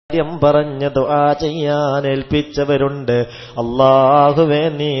പറഞ്ഞ് ദുആ ചെയ്യാൻ ഏൽപ്പിച്ചവരുണ്ട്. അല്ലാഹുവേ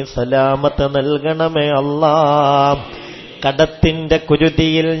നീ സലാമത്ത് നൽകണമേ അല്ലാ. കടത്തിന്റെ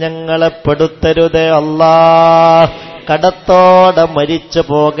കുരുതിയിൽ ഞങ്ങളെ പെടുത്തരുതേ അല്ലാ. കടത്തോടെ മരിച്ചു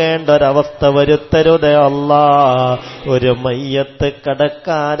പോകേണ്ട ഒരവസ്ഥ വരുത്തരുതേ അല്ലാ. ഒരു മയ്യത്ത്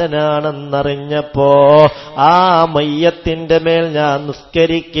കടക്കാരനാണെന്നറിഞ്ഞപ്പോ ആ മയ്യത്തിന്റെ മേൽ ഞാൻ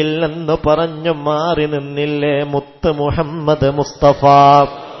നിസ്കരിക്കില്ലെന്ന് പറഞ്ഞു മാറി നിന്നില്ലേ മുത്ത് മുഹമ്മദ് മുസ്തഫ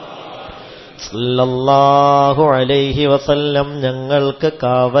സല്ലല്ലാഹു അലൈഹി വസല്ലം. ഞങ്ങൾക്ക്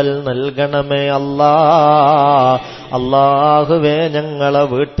കാവൽ നൽകണമേ അല്ലാ. അല്ലാഹുവേ ഞങ്ങളെ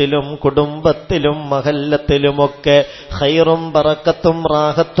വീട്ടിലും കുടുംബത്തിലും മഹല്ലത്തിലുമൊക്കെ ഖൈറും ബറക്കത്തും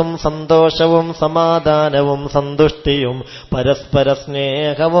റാഹത്തും സന്തോഷവും സമാധാനവും സന്തുഷ്ടിയും പരസ്പര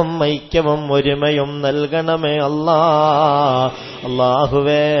സ്നേഹവും ഐക്യവും ഒരുമയും നൽകണമേ അല്ലാ.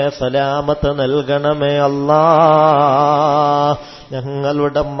 അല്ലാഹുവേ സലാമത്ത് നൽകണമേ അല്ലാ.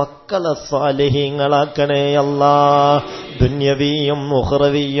 ഞങ്ങളുടെ മക്കളെ സ്വാലിഹീങ്ങളാക്കണേ അല്ലാ. ദുന്യവിയും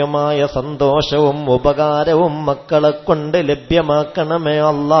ഉഖ്റവിയുമായ സന്തോഷവും ഉപകാരവും മക്കളെ കൊണ്ട് ലഭ്യമാക്കണമേ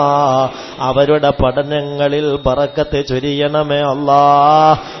അല്ലാ. അവരുടെ പഠനങ്ങളിൽ ബറക്കത്ത് ചൊരിയണമേ അല്ലാ.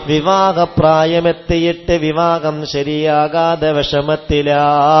 വിവാഹപ്രായമെത്തിയിട്ട് വിവാഹം ശരിയാകാതെ വിഷമത്തിലാ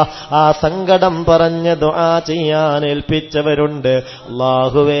ആ സങ്കടം പറഞ്ഞ് ദുആ ചെയ്യാൻ ഏൽപ്പിച്ചവരുണ്ട്.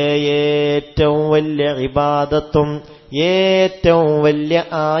 അല്ലാഹുവേ ഏറ്റവും വലിയ ഇബാദത്തും ഏറ്റവും വലിയ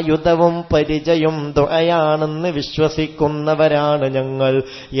ആയുധവും പരിചയും ദുആയാണെന്ന് വിശ്വസിക്കുന്നവരാണ് ഞങ്ങൾ.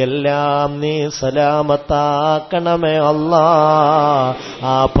 എല്ലാം നീ സലാമത്താക്കണമേ അല്ലാ.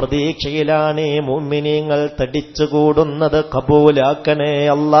 ആ പ്രതീക്ഷയിലാണ് ഈ മുഅ്മിനീങ്ങൾ തടിച്ചുകൂടുന്നത്. കബൂലാക്കണേ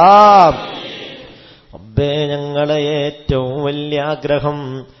അല്ലാ. റബ്ബേ ഞങ്ങളെ ഏറ്റവും വലിയ ആഗ്രഹം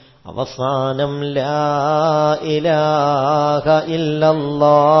അവസാനം ലാ ഇലാഹ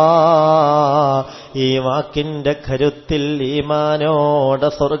ഇല്ലല്ലാഹ് ഈ വാക്കിന്റെ കരുത്തിൽ ഈമാനോടെ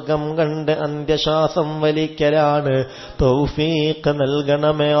സ്വർഗം കണ്ട് അന്ത്യശ്വാസം വലിക്കലാണ്. തൗഫീഖ്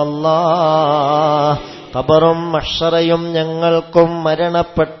നൽകണമേ അല്ലാഹ്. ഖബറും മഹ്ശറയും ഞങ്ങൾക്കും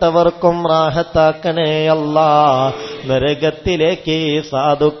മരണപ്പെട്ടവർക്കും റാഹത്താക്കണേ അല്ലാ. നരകത്തിലേക്ക്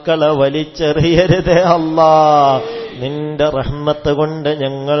സാധുക്കളെ വലിച്ചെറിയരുതേ അല്ലാ. നിന്റെ റഹ്മത്ത് കൊണ്ട്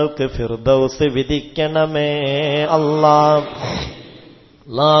ഞങ്ങൾക്ക് ഫിർദൗസ് വിധിക്കണമേ അല്ലാ.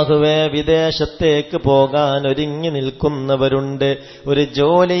 അല്ലാഹുവേ വിദേശത്തേക്ക് പോകാൻ ഒരുങ്ങി നിൽക്കുന്നവരുണ്ട്. ഒരു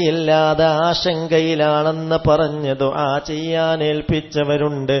ജോലിയില്ലാതെ ആശങ്കയിലാണെന്ന് പറഞ്ഞ് ദുആ ചെയ്യാൻ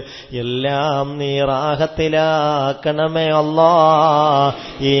ഏൽപ്പിച്ചവരുണ്ട്. എല്ലാം നീ റാഹത്തിലാക്കണമേ അല്ലാ.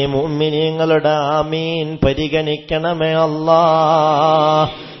 ഈ മുഅ്മിനീങ്ങളുടെ ആമീൻ പരിഗണിക്കണമേ അല്ലാ.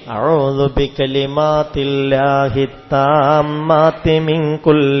 അഊദു ബികലിമാത്തില്ലാഹി താമ്മാതി മിൻ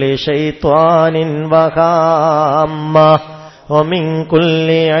കുല്ലി ശൈത്വാനിൻ വഹാമ്മ ومن كل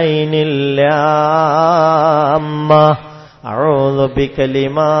عين لامة أعوذ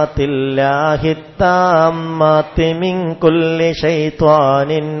بكلمات الله التامات من كل شيطان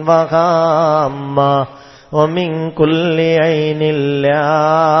وهامة ومن كل عين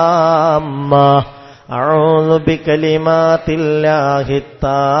لامة أعوذ بكلمات الله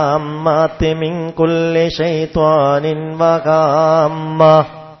التامات من كل شيطان وهامة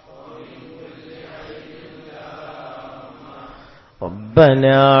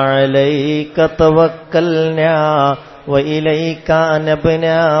ربنا عليك توكلنا وإليك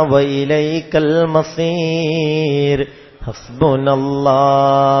أنبنا وإليك المصير حسبنا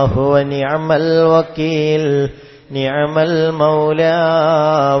الله ونعم الوكيل نعم المولى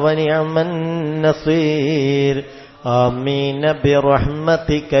ونعم النصير آمين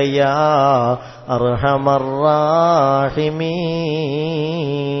برحمتك يا أرحم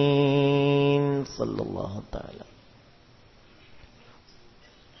الراحمين صلى الله تعالى.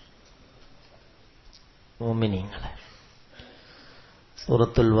 മുഅ്മിനീങ്ങളെ,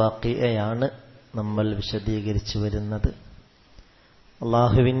 സൂറത്തുൽ വാഖിഅയാണ് നമ്മൾ വിശദീകരിച്ചു വരുന്നത്.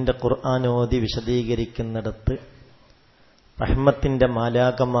 അല്ലാഹുവിന്റെ ഖുർആൻ ഓതി വിശദീകരിക്കുന്നിടത്ത് റഹ്മത്തിന്റെ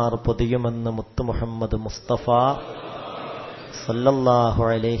മാലാകമാർ പൊതിയുമെന്ന് മുത്ത് മുഹമ്മദ് മുസ്തഫ സല്ലല്ലാഹു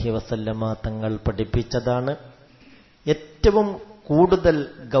അലൈഹി വസല്ലമ തങ്ങൾ പഠിപ്പിച്ചതാണ്. ഏറ്റവും കൂടുതൽ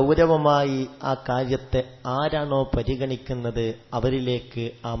ഗൗരവമായി ആ കാര്യത്തെ ആരാണോ പരിഗണിക്കുന്നത് അവരിലേക്ക്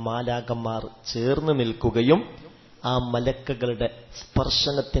ആ മാലാകന്മാർ ചേർന്ന് നിൽക്കുകയും ആ മലക്കുകളുടെ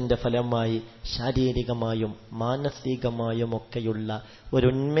സ്പർശനത്തിന്റെ ഫലമായി ശാരീരികമായും മാനസികമായും ഒക്കെയുള്ള ഒരു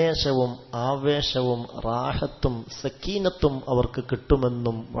ഉന്മേഷവും ആവേശവും റാഹത്തും സക്കീനത്തും അവർക്ക്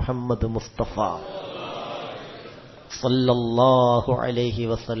കിട്ടുമെന്നും മുഹമ്മദ് മുസ്തഫ സല്ലല്ലാഹു അലൈഹി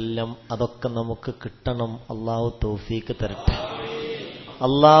വസല്ലം അതൊക്കെ നമുക്ക് കിട്ടണം. അല്ലാഹു തൗഫീഖ് തരട്ടെ.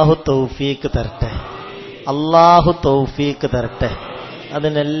 അല്ലാഹു തൗഫീഖ് തരട്ടെ. അല്ലാഹു തൗഫീഖ് തരട്ടെ.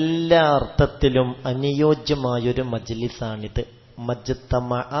 അതിനെല്ലാ അർത്ഥത്തിലും അനുയോജ്യമായൊരു മജ്ലിസാണിത്.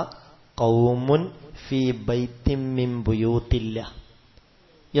 മജ്തമഅ ഖൗമുൻ ഫീ ബൈത്തിൻ മിൻ ബുയൂത്തില്ലാ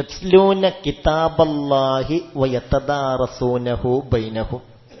യത്ലൂന കിതാബല്ലാഹി വയതദാറസൂനഹു ബൈനഹും.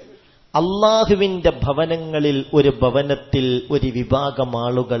 അള്ളാഹുവിന്റെ ഭവനങ്ങളിൽ ഒരു ഭവനത്തിൽ ഒരു വിഭാഗം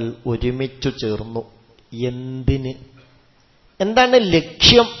ആളുകൾ ഒരുമിച്ചു ചേർന്നു. എന്തിന്? എന്താണ്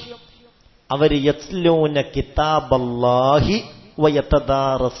ലക്ഷ്യം? അവർ യത്ലൂന കിതാബല്ലാഹി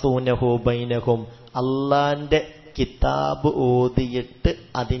വയതദാറസൂനഹു ബൈനഹും, അള്ളാന്റെ കിതാബ് ഓതിയിട്ട്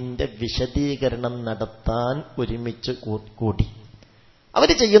അതിന്റെ വിശദീകരണം നടത്താൻ ഒരുമിച്ച് കൂടി.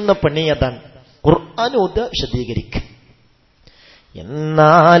 അവര് ചെയ്യുന്ന പണി അതാണ്, ഖുർആൻ ഓതുക, വിശദീകരിക്കുക.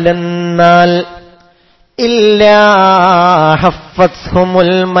 എന്നാൽ ഇല്ലാ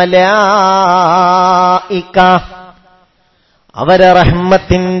ഹഫ്ഫത്ഹുമുൽ മലായിക, അവരെ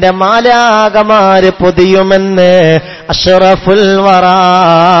റഹ്മത്തിന്റെ മാലാകമാര് പൊതിയുമെന്ന് അഷ്റഫുൽ വറാ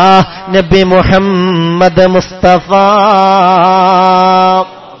നബി മുഹമ്മദ് മുസ്തഫ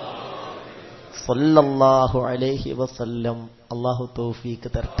സല്ലല്ലാഹു അലൈഹി വസല്ലം. അല്ലാഹു തൗഫീഖ്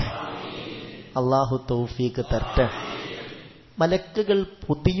തരട്ടെ, അല്ലാഹു തൗഫീഖ് തരട്ടെ. മലക്കുകൾ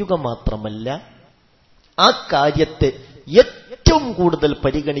പൊതിയുക മാത്രമല്ല, ആ കാര്യത്തെ ഏറ്റവും കൂടുതൽ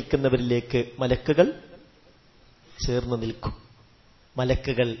പരിഗണിക്കുന്നവരിലേക്ക് മലക്കുകൾ ചേർന്ന് നിൽക്കും.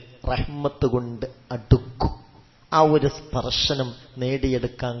 മലക്കുകൾ റഹ്മത്ത് കൊണ്ട് അടുക്കും. ആ ഒരു സ്പർശനം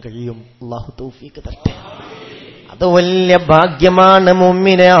നേടിയെടുക്കാൻ കഴിയും. അല്ലാഹു തൗഫീഖ് തരട്ടെ. അത് വലിയ ഭാഗ്യമാണ്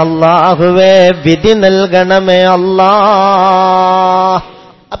മുഅ്മിനെ. അല്ലാഹുവേ വിധി നൽകണമേ അല്ലാ.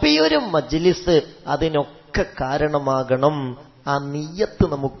 അപ്പൊ ഈ ഒരു മജ്ലിസ് അതിനൊക്കെ കാരണമാകണം. ആ നിയ്യത്ത്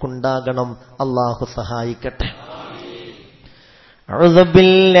നമുക്കുണ്ടാകണം. അല്ലാഹു സഹായിക്കട്ടെ. അഊദു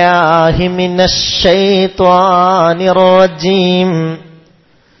ബില്ലാഹി മിനശ് ശൈത്വാനിർ റജീം.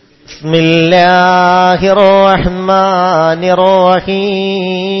 ബിസ്മില്ലാഹിർ റഹ്മാനിർ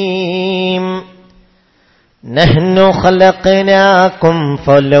റഹീം. നഹ്നു ഖലഖനാകും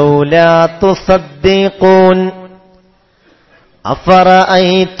ഫലൗലാ തുസദ്ദിഖൂൻ.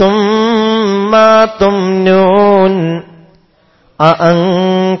 അഫറഅയ്തും മാ തുംനൂൻ.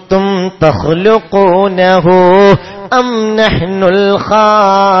 അഅൻതും തഖ്ലുഖൂനഹു അം നഹ്നുൽ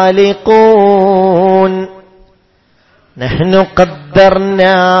ഖാലിഖൂൻ. നഹ്നു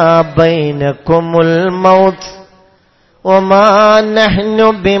ഖദ്ദർനാ ബൈനകുമുൽ മൗത്ത് വമാ നഹ്നു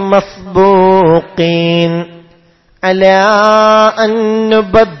ബിമസ്ബൂഖീൻ അലാ അൻ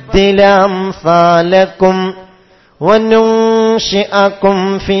നുബദ്ദില അംസാലകും വനുൻശിഅകും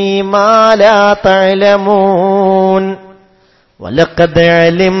ഫീമാ ലാ തഅലമൂൻ. وَلَقَدْ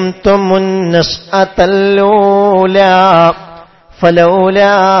عَلِمْتُمُ النَّشْأَةَ الْأُولَى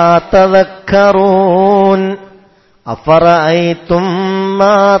فَلَوْلَا تَذَكَّرُونَ. أَفَرَأَيْتُمْ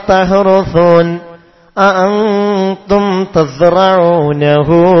مَا تَحْرُثُونَ أَأَنْتُمْ تَزْرَعُونَهُ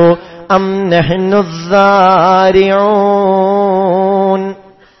أَمْ نَحْنُ الزَّارِعُونَ.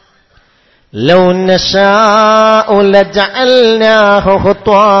 لَوْ نَشَاءُ لَجَعَلْنَاهُ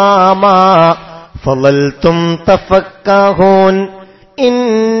حُطَامًا فَظَلْتُمْ تَفَكَّهُونَ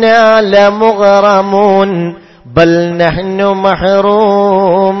إِنَّا لَمُغْرَمُونَ بَلْ نَحْنُ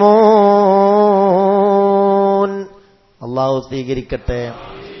مَحْرُومُونَ. അല്ലാഹു സ്വീകരിക്കട്ടെ.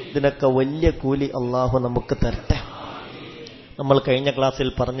 ഇതിനൊക്കെ വലിയ കൂലി അല്ലാഹു നമുക്ക് തരട്ടെ. നമ്മൾ കഴിഞ്ഞ ക്ലാസ്സിൽ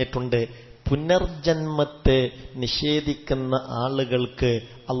പറഞ്ഞിട്ടുണ്ട്, പുനർജന്മത്തെ നിഷേധിക്കുന്ന ആളുകൾക്ക്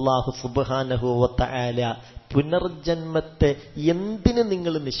അല്ലാഹു സുബ്ഹാനഹു വ തആല പുനർജന്മത്തെ എന്തിന്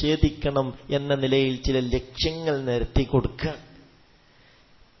നിങ്ങൾ നിഷേധിക്കണം എന്ന നിലയിൽ ചില ലക്ഷ്യങ്ങൾ നിരത്തി കൊടുക്കുക.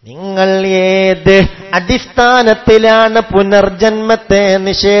 നിങ്ങൾ ഏത് അടിസ്ഥാനത്തിലാണ് പുനർജന്മത്തെ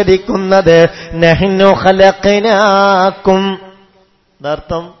നിഷേധിക്കുന്നത്? നഹ്നു ഖലഖനാകും.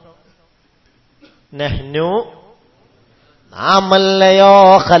 അർത്ഥം നഹ്നു, നാമല്ലയോ,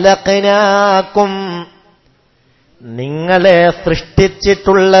 ഖലഖനാകും, നിങ്ങളെ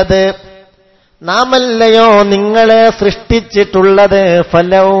സൃഷ്ടിച്ചിട്ടുള്ളത്. നാമല്ലയോ നിങ്ങളെ സൃഷ്ടിച്ചിട്ടുള്ളത്.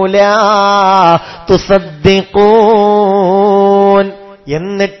 ഫലൗലാ തുസദ്ദിഖൂൻ,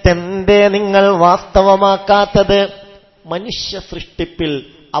 എന്നിട്ടെന്തേ നിങ്ങൾ വാസ്തവമാക്കാത്തത്? മനുഷ്യ സൃഷ്ടിപ്പിൽ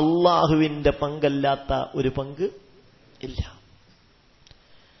അള്ളാഹുവിന്റെ പങ്കല്ലാത്ത ഒരു പങ്ക് ഇല്ല.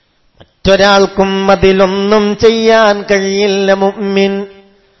 മറ്റൊരാൾക്കും അതിലൊന്നും ചെയ്യാൻ കഴിയില്ല. മുഅ്മിൻ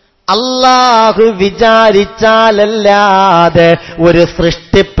അല്ലാഹു വിചാരിച്ചാലല്ലാതെ ഒരു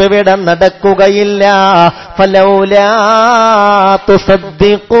സൃഷ്ടിപ്പ് ഇവിടെ നടക്കുകയില്ല. ഫലൗലാ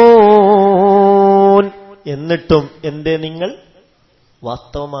തുസദ്ദിഖൂൻ, എന്നിട്ടും എന്തേ നിങ്ങൾ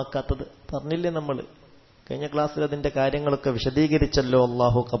വാസ്തവമാക്കാത്തത്? പറഞ്ഞില്ലേ നമ്മൾ കഴിഞ്ഞ ക്ലാസ്സിൽ അതിന്റെ കാര്യങ്ങളൊക്കെ വിശദീകരിച്ചല്ലോ.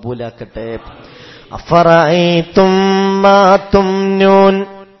 അല്ലാഹു കബൂലാക്കട്ടെ. അഫറഅയ്തും മാ തുംനൂൻ.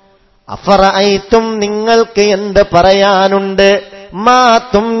 അഫറഅയ്തും, നിങ്ങൾക്ക് എന്ത് പറയാനുണ്ട്? മാ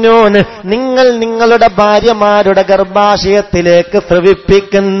തുംനൂൻ, നിങ്ങൾ നിങ്ങളുടെ ഭാര്യമാരുടെ ഗർഭാശയത്തിലേക്ക്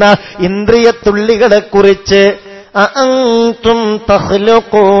സ്രവിപ്പിക്കുന്ന ഇന്ദ്രിയത്തുള്ളികളെ കുറിച്ച് അഅൻതും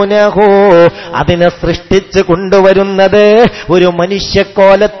തഖ്ലുഖൂനഹു, അതിനെ സൃഷ്ടിച്ച് കൊണ്ടുവരുന്നത്, ഒരു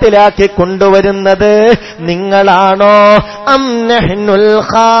മനുഷ്യക്കോലത്തിലാക്കി കൊണ്ടുവരുന്നത് നിങ്ങളാണോ? അം നഹ്നുൽ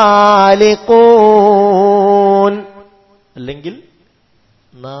ഖാലിഖൂൻ, അല്ലെങ്കിൽ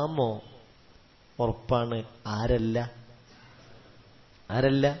നാമോ? ഉറപ്പാണ്.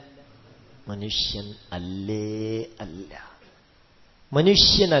 ആരല്ല? മനുഷ്യൻ അല്ലേ അല്ല.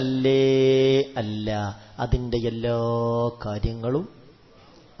 മനുഷ്യനല്ലേ അല്ല. അതിൻ്റെ എല്ലാ കാര്യങ്ങളും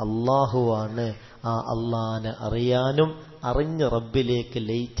അള്ളാഹുവാണ്. ആ അള്ളാനെ അറിയാനും അറിഞ്ഞ റബ്ബിലേക്ക്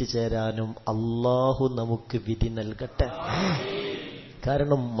ലയിച്ചു ചേരാനും അള്ളാഹു നമുക്ക് വിധി നൽകട്ടെ.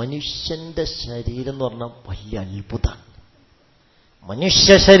 കാരണം മനുഷ്യന്റെ ശരീരം എന്ന് പറഞ്ഞാൽ വലിയ അത്ഭുതമാണ്.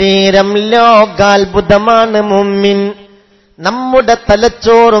 മനുഷ്യ ശരീരം ലോകാത്ഭുതമാണ് മുഅ്മിൻ. നമ്മുടെ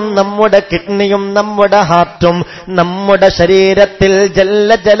തലച്ചോറും നമ്മുടെ കിഡ്നിയും നമ്മുടെ ഹാർട്ടും നമ്മുടെ ശരീരത്തിൽ ജല്ല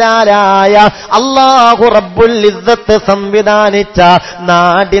ജലാലായ അല്ലാഹു റബ്ബുൽ ഇസ്സത്ത് സംവിധാനിച്ച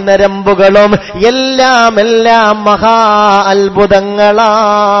നാഡിനരമ്പുകളും എല്ലാം മഹാ അത്ഭുതങ്ങളാണ്.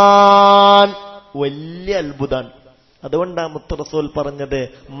 വലിയ അത്ഭുതമാണ്. അതുകൊണ്ടാണ് മുത്ത് റസൂൽ പറഞ്ഞത്,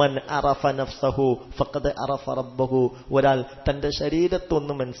 മൻ അറഫ നഫ്സഹു ഫഖദ് അറഫ റബ്ബഹു. ഒരാൾ തന്റെ ശരീരത്തെ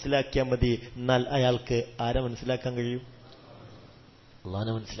ഒന്ന് മനസ്സിലാക്കിയാൽ മതി, എന്നാൽ അയാൾക്ക് ആരെ മനസ്സിലാക്കാൻ കഴിയും?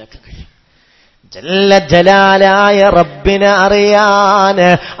 അല്ലാഹുവിനെ മനസ്സിലാക്കാൻ കഴിയും. ജല്ല ജലാലായ റബ്ബിനെ അറിയാൻ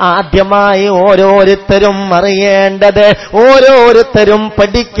ആദ്യമായി ഓരോരുത്തരും അറിയേണ്ടത്, ഓരോരുത്തരും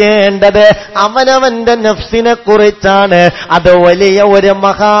പഠിക്കേണ്ടത് അവനവന്റെ നഫ്സിനെ കുറിച്ചാണ്. അത് വലിയ ഒരു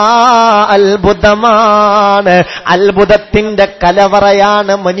മഹാ അത്ഭുതമാണ്. അത്ഭുതത്തിന്റെ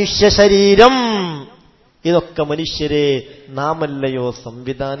കലവറയാണ് മനുഷ്യ ശരീരം. ഇതൊക്കെ മനുഷ്യരെ നാമല്ലയോ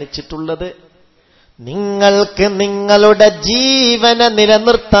സംവിധാനിച്ചിട്ടുള്ളത്? നിങ്ങൾക്ക് നിങ്ങളുടെ ജീവനെ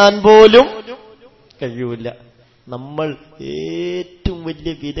നിലനിർത്താൻ പോലും കഴിയൂല. നമ്മൾ ഏറ്റവും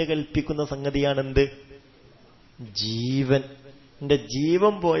വലിയ വില കൽപ്പിക്കുന്ന സംഗതിയാണെന്ത്? ജീവൻ. എന്റെ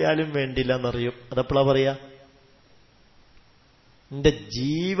ജീവൻ പോയാലും വേണ്ടില്ല എന്നറിയും. അതെപ്പോഴാ പറയാ? എന്റെ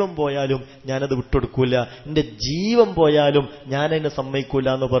ജീവൻ പോയാലും ഞാനത് വിട്ടുകൊടുക്കൂല, എന്റെ ജീവൻ പോയാലും ഞാനതിനെ സമ്മതിക്കൂല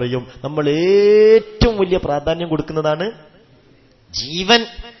എന്ന് പറയും. നമ്മൾ ഏറ്റവും വലിയ പ്രാധാന്യം കൊടുക്കുന്നതാണ് ജീവൻ.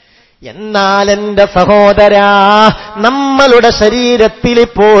 എന്നാൽ എന്റെ സഹോദരാ, നമ്മളുടെ ശരീരത്തിൽ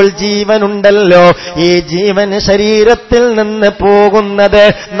ഇപ്പോൾ ജീവനുണ്ടല്ലോ. ഈ ജീവൻ ശരീരത്തിൽ നിന്ന് പോകുന്നത്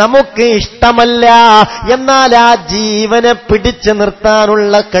നമുക്ക് ഇഷ്ടമല്ല. എന്നാൽ ആ ജീവനെ പിടിച്ചു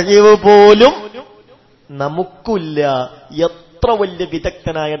നിർത്താനുള്ള കഴിവ് പോലും നമുക്കില്ല. എത്ര വലിയ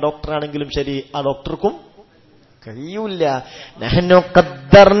വിദഗ്ധനായ ഡോക്ടറാണെങ്കിലും ശരി, ആ ഡോക്ടർക്കും കഴിയൂല. നഹ്നു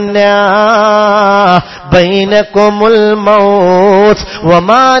ഖദ്ദർനാ ബൈനകുമുൽ മൗത്ത്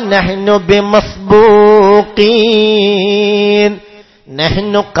വമാ നഹ്നു ബിമസ്ബൂഖീൻ.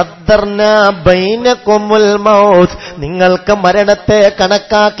 നഹ്നു ഖദ്ദർനാ ബൈനകുമുൽ മൗത്ത്, നിങ്ങൾക്ക് മരണത്തെ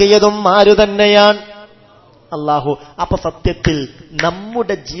കണക്കാക്കിയതും ആരു തന്നെയാണ്? അല്ലാഹു. അപ്പൊ സത്യത്തിൽ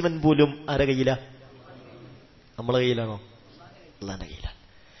നമ്മുടെ ജീവൻ പോലും ആരുടെ കയ്യിലാ? നമ്മളെ കയ്യിലാണോ? അല്ലാഹുവിന്റെ കയ്യിലാണ്.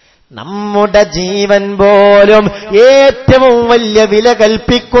 നമ്മുടെ ജീവൻ പോലും ഏറ്റവും വലിയ വില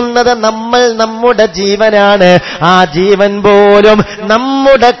കൽപ്പിക്കുന്നത് നമ്മുടെ ജീവനാണ്. ആ ജീവൻ പോലും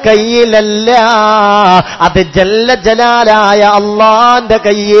നമ്മുടെ കയ്യിലല്ല, അത് ജല്ല ജലാലായ അല്ലാഹുവിന്റെ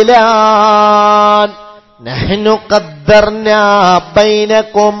കയ്യിലാണ്. നഹ്നു ഖദ്ദർനാ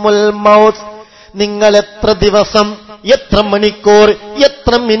ബൈനകുമുൽ മൗത്ത്. നിങ്ങൾ എത്ര ദിവസം, എത്ര മണിക്കൂർ,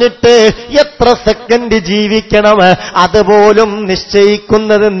 എത്ര മിനിറ്റ്, എത്ര സെക്കൻഡ് ജീവിക്കണം, അതുപോലും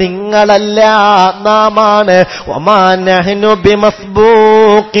നിശ്ചയിക്കുന്നത് നിങ്ങളല്ല, നാമാണ്. വമാ നഹ്നു ബിമസ്ബൂഖീൻ.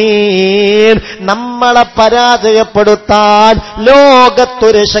 നമ്മളെ പരാജയപ്പെടുത്താൻ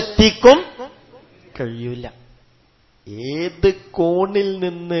ലോകത്തൊരു ശക്തിക്കും കഴിയൂല. ഏത് കോണിൽ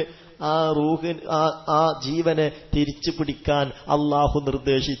നിന്ന് ആ ജീവനെ തിരിച്ചു പിടിക്കാൻ അള്ളാഹു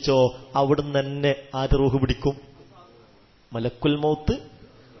നിർദ്ദേശിച്ചോ അവിടുന്ന് തന്നെ ആര് റൂഹ് പിടിക്കും? മലക്കുൽ മൗത്ത്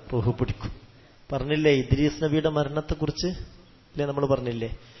റൂഹ് പിടിക്കും. പറഞ്ഞില്ലേ ഇദ്രീസ് നബിയുടെ മരണത്തെക്കുറിച്ച്? അല്ലേ നമ്മൾ പറഞ്ഞില്ലേ?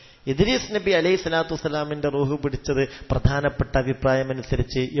 ഇദ്രീസ് നബി അലൈഹി സ്വലാത്തു വസ്സലാമിന്റെ റൂഹ് പിടിച്ചത് പ്രധാനപ്പെട്ട അഭിപ്രായം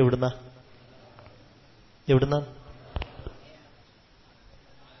അനുസരിച്ച് എവിടുന്ന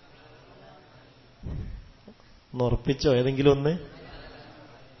ഒന്ന് ഉറപ്പിച്ചോ? ഏതെങ്കിലും ഒന്ന്?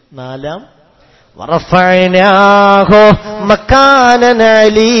 4 വറഫഅനാഹു മകാനൻ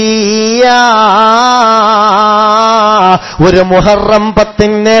അലിയാ. ഒരു മുഹറം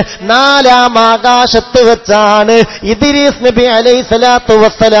 10 4 ആകാശത്ത് വെച്ചാണ് ഇദ്രീസ് നബി അലൈഹി സ്വലാത്തു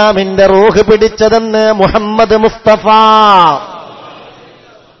വസ്സലാമിന്റെ റൂഹ് പിടിച്ചതെന്ന് മുഹമ്മദ് മുസ്തഫ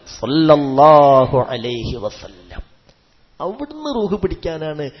സല്ലല്ലാഹു അലൈഹി വസല്ലം. അവിടുന്ന് റൂഹ്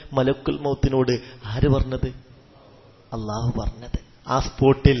പിടിക്കാനാണ് മലക്കുൽ മൗത്തിനോട് ആര് പറഞ്ഞത്? അള്ളാഹു പറഞ്ഞത്. ആ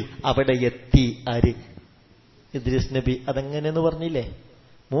സ്പോട്ടിൽ അവിടെ എത്തി ആര്? ഇദ്രീസ് നബി. അതെങ്ങനെയെന്ന് പറഞ്ഞില്ലേ?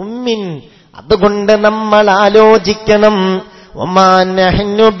 മുഅ്മിൻ. അതുകൊണ്ട് നമ്മൾ ആലോചിക്കണം,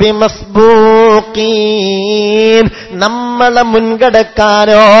 നമ്മളെ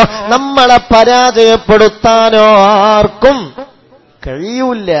മുൻകടക്കാനോ നമ്മളെ പരാജയപ്പെടുത്താനോ ആർക്കും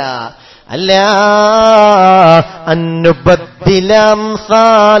കഴിയൂല. അല്ലാ അന്നുബദ്ദില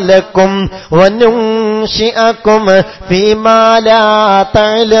അംസാലക്കും വനുൻശിഅക്കും ഫീമാ ലാ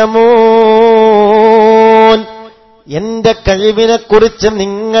തഅലമൂൻ. എന്റെ കഴിവിനെ കുറിച്ച്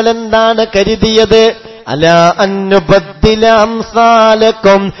നിങ്ങൾ എന്താണ് കരുതിയത്? അലാ അന്നുബദ്ദില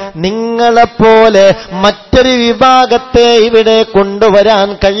അംസാലക്കും, നിങ്ങളെപ്പോലെ മറ്റൊരു വിഭാഗത്തെ ഇവിടെ കൊണ്ടുവരാൻ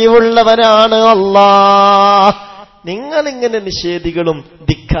കഴിവുള്ളവനാണ് അല്ലാഹ്. നിങ്ങളിങ്ങനെ നിഷേധികളും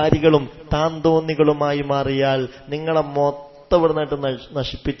ധിക്കാരികളും താന്തോന്നികളുമായി മാറിയാൽ നിങ്ങളെ മൊത്തവിടുന്നായിട്ട്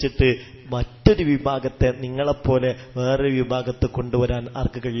നശിപ്പിച്ചിട്ട് മറ്റൊരു വിഭാഗത്തെ നിങ്ങളെപ്പോലെ വേറൊരു വിഭാഗത്തെ കൊണ്ടുവരാൻ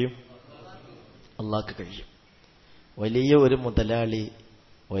ആർക്ക് കഴിയും? അള്ളാഹ്ക്ക് കഴിയും. വലിയ ഒരു മുതലാളി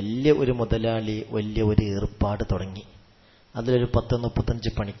വലിയ ഒരു ഏർപ്പാട് തുടങ്ങി. അതിലൊരു 10-35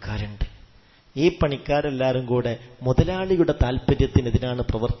 പണിക്കാരുണ്ട്. ഈ പണിക്കാരെല്ലാവരും കൂടെ മുതലാളിയുടെ താല്പര്യത്തിനെതിരാണ്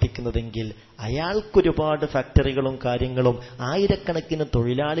പ്രവർത്തിക്കുന്നതെങ്കിൽ അയാൾക്കൊരുപാട് ഫാക്ടറികളും കാര്യങ്ങളും ആയിരക്കണക്കിന്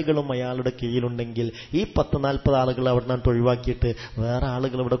തൊഴിലാളികളും അയാളുടെ കീഴിലുണ്ടെങ്കിൽ ഈ 10-40 ആളുകൾ അവിടെ നിന്ന് ഒഴിവാക്കിയിട്ട് വേറെ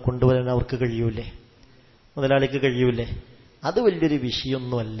ആളുകൾ ഇവിടെ കൊണ്ടുവരാൻ അവർക്ക് കഴിയൂലേ? മുതലാളിക്ക് കഴിയൂലേ? അത് വലിയൊരു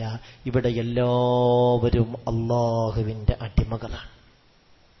വിഷയമൊന്നുമല്ല. ഇവിടെ എല്ലാവരും അള്ളാഹുവിന്റെ അടിമകളാണ്.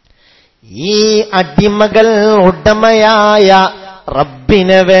 ഈ അടിമകൾ ഉടമയായ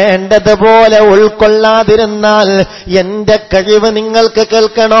റബ്ബിനെ വേണ്ടതുപോലെ ഉൾക്കൊള്ളാതിരുന്നാൽ എന്റെ കഴിവ് നിങ്ങൾക്ക്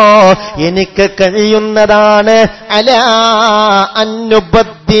കേൾക്കണോ? എനിക്ക് കഴിയുന്നതാണ് അലാ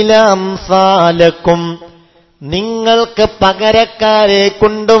അന്നുബദ്ദില അംസാലക്കും, നിങ്ങൾക്ക് പകരക്കാരെ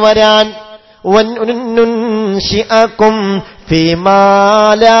കൊണ്ടുവരാൻ, വനുൻശിഅക്കും ഫീമാ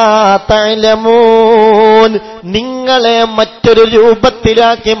ലാ തഅലമൂൻ, നിങ്ങളെ മറ്റൊരു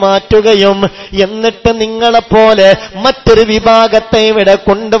രൂപത്തിലാക്കി മാറ്റുകയും എന്നിട്ട് നിങ്ങളെപ്പോലെ മറ്റൊരു വിഭാഗത്തെ ഇവിടെ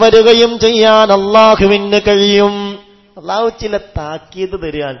കൊണ്ടുവരികയും ചെയ്യാൻ അള്ളാഹുവിന് കഴിയും. അള്ളാഹു ചില താക്കീത്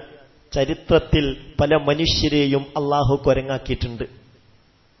തരാൻ ചരിത്രത്തിൽ പല മനുഷ്യരെയും അള്ളാഹു കുരങ്ങാക്കിയിട്ടുണ്ട്.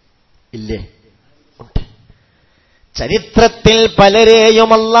 ഇല്ലേ? ഉണ്ട്. ചരിത്രത്തിൽ പലരെയും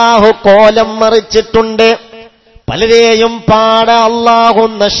അള്ളാഹു കോലം മറിച്ചിട്ടുണ്ട്. പലരെയും പാടെ അള്ളാഹു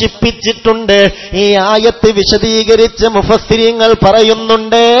നശിപ്പിച്ചിട്ടുണ്ട്. ഈ ആയത്ത് വിശദീകരിച്ച് മുഫസ്സിരീങ്ങൾ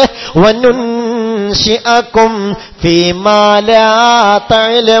പറയുന്നുണ്ട്, വനുൻശിഅക്കും ഫീമാ ലാ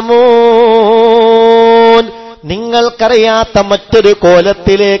തഅലമൂൻ, നിങ്ങൾക്കറിയാത്ത മറ്റൊരു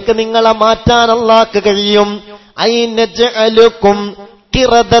കോലത്തിലേക്ക് നിങ്ങളെ മാറ്റാൻ അള്ളാഹ്ക്ക് കഴിയും. ഐനജഅലുക്കും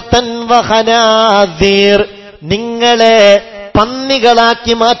ഖിറദതൻ വഖനാദീർ, നിങ്ങളെ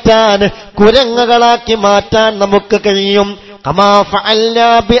പന്നികളാക്കി മാറ്റാൻ, കുരങ്ങുകളാക്കി മാറ്റാൻ നമുക്ക് കഴിയും. കമാ ഫഅൽനാ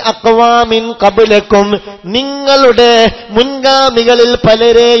ബി അഖ്വാമിൻ ഖബ്ലക്കും, നിങ്ങളുടെ മുൻഗാമികളിൽ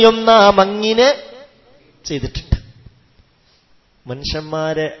പലരെയും നാം അങ്ങനെ ചെയ്തിട്ടുണ്ട്.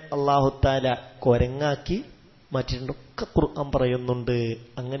 മനുഷ്യന്മാരെ അല്ലാഹു തആല കുരങ്ങാക്കി മാറ്റിയിട്ടുണ്ട്. ഒക്കെ ഖുർആൻ പറയുന്നുണ്ട്.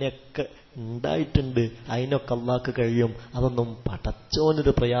 അങ്ങനെയൊക്കെ ഉണ്ടായിട്ടുണ്ട്. അതിനൊക്കെ അല്ലാഹ്ക്ക് കഴിയും. അതൊന്നും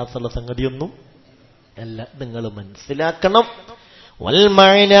പടച്ചോനൊരു പ്രയാസമുള്ള സംഗതിയൊന്നും അല്ല. നിങ്ങൾ മനസ്സിലാക്കണം.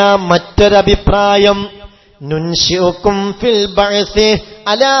 വൽമഅന, മറ്റൊരഭിപ്രായം, നുൻശിഉക്കും ഫിൽ ബഅസി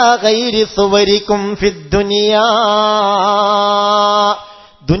അലാ ഗൈരി സുവരിക്കും ഫിദ്ദുനിയാ,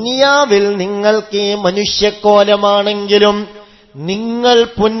 ദുനിയാവിൽ നിങ്ങൾക്ക് ഈ മനുഷ്യക്കോലമാണെങ്കിലും നിങ്ങൾ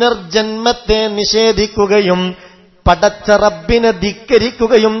പുനർജന്മത്തെ നിഷേധിക്കുകയും പടച്ച റബ്ബിനെ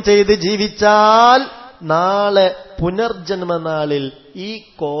ധിക്കരിക്കുകയും ചെയ്ത് ജീവിച്ചാൽ നാളെ പുനർജന്മനാളിൽ ഈ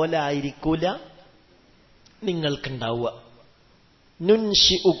കോലായിരിക്കൂല നിങ്ങൾക്കുണ്ടാവുക.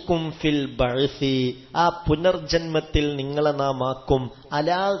 നുൻശിഉക്കും ഫിൽ ബഅസി, ആ പുനർജന്മത്തിൽ നിങ്ങളെ നാം ആക്കും,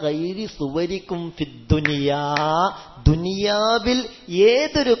 അലാ ഗൈരി സുവരിക്കും ഫിദ്ദുനിയാ, ദുനിയാവിൽ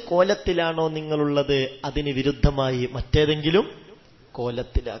ഏതൊരു കോലത്തിലാണോ നിങ്ങളുള്ളത് അതിന് വിരുദ്ധമായി മറ്റേതെങ്കിലും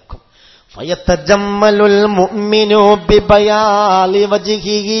കോലത്തിലാക്കും. ഫയതജമ്മലുൽ മുഅ്മിനു ബിബയാലി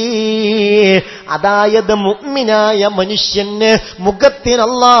വജ്ഹിഹി, അതായത് മുഅ്മിനായ മനുഷ്യന് മുഖത്തിന്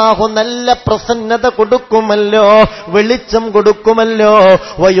അല്ലാഹു നല്ല പ്രസന്നത കൊടുക്കുമല്ലോ, വെളിച്ചം കൊടുക്കുമല്ലോ.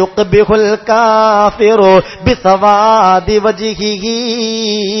 വയുഖ്ബിഹുൽ കാഫിറു ബിസവാദി വജ്ഹിഹി,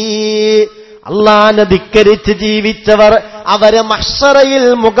 അല്ലാഹുവിനെ ധിക്കരിച്ച് ജീവിച്ചവർ അവര് മഹ്ശറയിൽ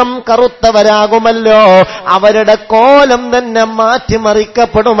മുഖം കറുത്തവരാകുമല്ലോ, അവരുടെ കോലം തന്നെ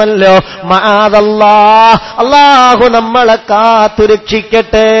മാറ്റിമറിക്കപ്പെടുമല്ലോ. മഅദല്ലാഹ്, അല്ലാഹു നമ്മളെ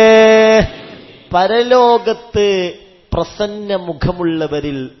കാത്തുരക്ഷിക്കട്ടെ. പരലോകത്ത് പ്രസന്ന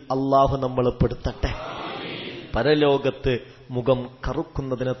മുഖമുള്ളവരിൽ അല്ലാഹു നമ്മളെ പെടുത്തട്ടെ. പരലോകത്ത് മുഖം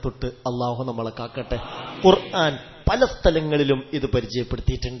കറുക്കുന്നതിനെ തൊട്ട് അല്ലാഹു നമ്മളെ കാക്കട്ടെ. ഖുർആൻ പല സ്ഥലങ്ങളിലും ഇത്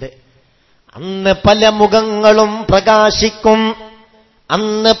പരിചയപ്പെടുത്തിയിട്ടുണ്ട്. അന്ന് പല മുഖങ്ങളും പ്രകാശിക്കും,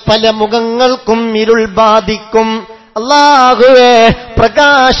 അന്ന് പല മുഖങ്ങൾക്കും ഇരുൾ ബാധിക്കും. അല്ലാഹുവേ,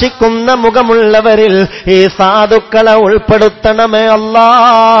 പ്രകാശിക്കുന്ന മുഖമുള്ളവരിൽ ഈ സാധുക്കളെ ഉൾപ്പെടുത്തണമേ അല്ലാ.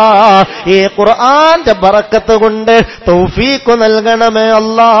 ഈ ഖുർആന്റെ ബറക്കത്ത് കൊണ്ട് തൗഫീഖ് നൽകണമേ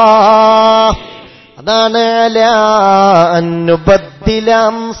അല്ലാ. അതാണ് ലാ അന്നുബദ്ദില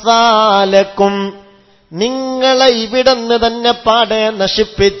അംസാലക്കും, നിങ്ങളെ ഇവിടുന്ന് തന്നെ പാടെ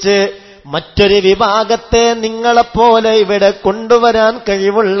നശിപ്പിച്ച് മറ്റൊരു വിഭാഗത്തെ നിങ്ങളെപ്പോലെ ഇവിടെ കൊണ്ടുവരാൻ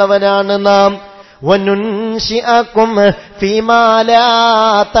കഴിവുള്ളവനാണ് നാം. വനുൻശിഅകും ഫീമാ ലാ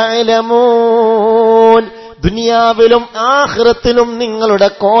തഅലമൂൻ, ദുനിയാവിലും ആഖിറത്തിലും നിങ്ങളുടെ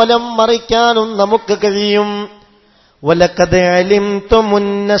കോലം മറിക്കാനും നമുക്ക് കഴിയും. വലഖദ് അലിംതുമുൻ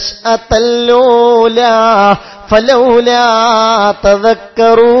നശ്അതൽ ഊലാ ഫലൗലാ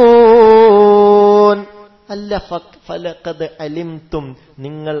തദക്കറൂൻ. അല്ല, ഫലഖദ് അലിംതും,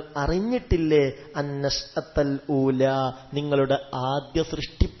 നിങ്ങൾ അറിഞ്ഞിട്ടില്ലേ, അന്നശ്അതൽ ഊല, നിങ്ങളുടെ ആദ്യ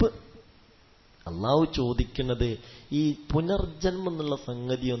സൃഷ്ടിപ്പ്. അള്ളാഹു ചോദിക്കുന്നത് ഈ പുനർജന്മം എന്നുള്ള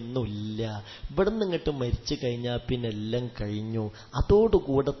സംഗതിയൊന്നുമില്ല, ഇവിടുന്ന് ഇങ്ങോട്ട് മരിച്ചു കഴിഞ്ഞാൽ പിന്നെ എല്ലാം കഴിഞ്ഞു,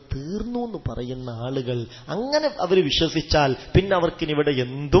 അതോടുകൂടെ തീർന്നു എന്ന് പറയുന്ന ആളുകൾ, അങ്ങനെ അവർ വിശ്വസിച്ചാൽ പിന്നെ അവർക്കിനി ഇവിടെ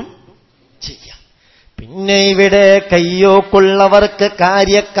എന്തും ചെയ്യാം. പിന്നെ ഇവിടെ കയ്യോക്കുള്ളവർക്ക്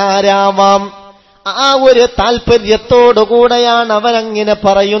കാര്യക്കാരാവാം. ആ ഒരു താല്പര്യത്തോടുകൂടെയാണ് അവരങ്ങനെ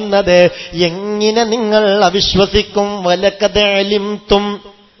പറയുന്നത്. എങ്ങനെ നിങ്ങൾ അവിശ്വസിക്കും? വലഖദ് അലിംതും,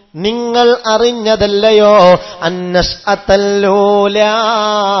 നിങ്ങൾ അറിഞ്ഞതല്ലയോ, അന്നശ്അതൽ ഊലാ,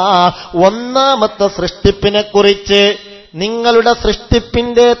 ഒന്നാമത്തെ സൃഷ്ടിപ്പിനെ കുറിച്ച്. നിങ്ങളുടെ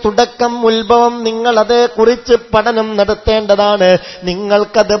സൃഷ്ടിപ്പിന്റെ തുടക്കം, ഉത്ഭവം, നിങ്ങൾ അതേക്കുറിച്ച് പഠനം നടത്തേണ്ടതാണ്,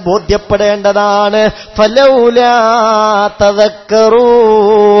 നിങ്ങൾക്കത് ബോധ്യപ്പെടേണ്ടതാണ്. ഫലൗലാ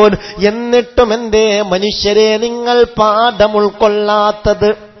തദക്കറൂൻ, എന്നിട്ടും എന്തേ മനുഷ്യരെ നിങ്ങൾ പാഠം ഉൾക്കൊള്ളാത്തത്?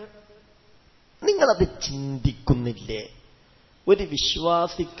 നിങ്ങളത് ചിന്തിക്കുന്നില്ലേ? ഒരു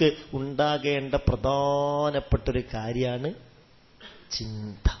വിശ്വാസിക്ക് ഉണ്ടാകേണ്ട പ്രധാനപ്പെട്ടൊരു കാര്യമാണ്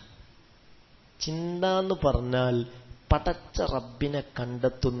ചിന്ത. ചിന്ത എന്ന് പറഞ്ഞാൽ പടച്ച റബ്ബിനെ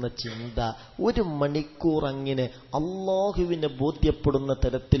കണ്ടെത്തുന്ന ചിന്ത. ഒരു മണിക്കൂർ അങ്ങനെ അല്ലാഹുവിനെ ബോധ്യപ്പെടുന്ന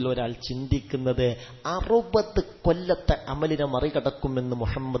തരത്തിൽ ഒരാൾ ചിന്തിക്കുന്നത് 60 കൊല്ലത്തെ അമലിനെ മറികടക്കുമെന്ന്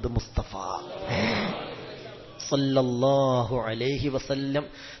മുഹമ്മദ് മുസ്തഫ സല്ലല്ലാഹു അലൈഹി വസല്ലം.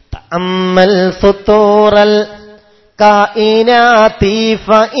 തഅമ്മൽ ഫുതൂറൽ കായിനാതി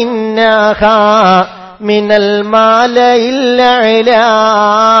ഫഇന്നഹാ മിനൽ മാലയിൽ അലാ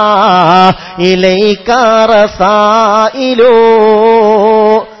ഇലൈക റസായിലു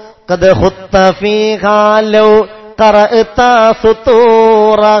ഖദ് ഖുത്ത ഫീഹാ ലൗ ഖറഅത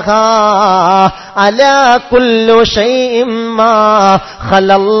സുതൂറഹാ അലാ കുല്ലു ഷൈഇൻ മാ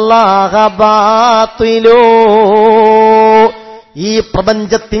ഖലല്ലാഹ ബാതിലു. ഈ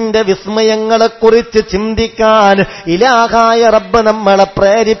പ്രപഞ്ചത്തിന്റെ വിസ്മയങ്ങളെക്കുറിച്ച് ചിന്തിക്കാൻ ഇലാഹായ റബ്ബ് നമ്മളെ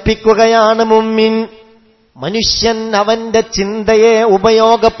പ്രേരിപ്പിക്കുകയാണ്. മുഅ്മിൻ മനുഷ്യൻ അവന്റെ ചിന്തയെ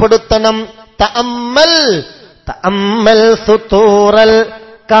ഉപയോഗപ്പെടുത്തണം. തഅമ്മൽ സുതൂറൽ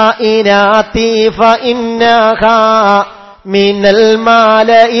കായിനാതി ഫഇന്നഹാ മിനൽ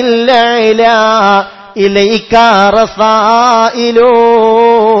മാലയിൽ അലാ ഇലൈക റസായിലു.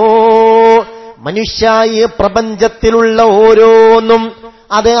 മനുഷ്യായി പ്രപഞ്ചത്തിലുള്ള ഓരോന്നും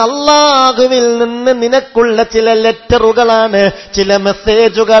അത് അല്ലാഹുവിൽ നിന്ന് നിനക്കുള്ള ചില ലെറ്ററുകളാണ്, ചില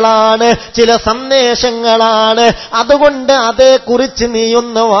മെസ്സേജുകളാണ്, ചില സന്ദേശങ്ങളാണ്. അതുകൊണ്ട് അതേക്കുറിച്ച്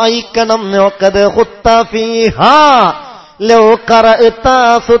നീയൊന്ന് വായിക്കണം. ഖദ് ഖുത്ത ഫീഹാ ലൗ ഖറഅത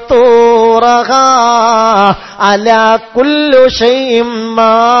സുതൂറഹാ അലാ കുല്ലു ഷൈഇൻ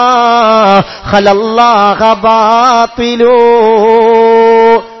മാ ഖലല്ലാഹ ബാതിലു.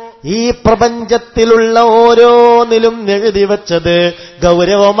 ഈ പ്രപഞ്ചത്തിലുള്ള ഓരോന്നിലും എഴുതി വച്ചത്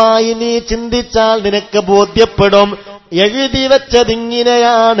ഗൗരവമായി നീ ചിന്തിച്ചാൽ നിനക്ക് ബോധ്യപ്പെടും. എഴുതി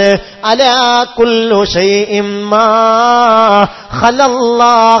വച്ചതിങ്ങനെയാണ്, അലാ കുല്ലു ഷൈഇൻ മാ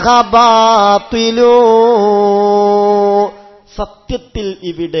ഖലല്ലാഹ ബാതിലു. സത്യത്തിൽ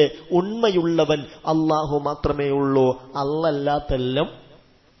ഇവിടെ ഉണ്മയുള്ളവൻ അല്ലാഹു മാത്രമേ ഉള്ളൂ, അല്ലാത്തതെല്ലാം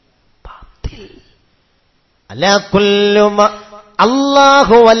ബാതിൽ. അലാ കുല്ലു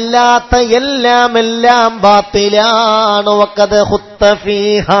അല്ലാഹു അല്ലാത്ത എല്ലാം ബാത്തിലാണ്. വഖദ് ഖുത്ത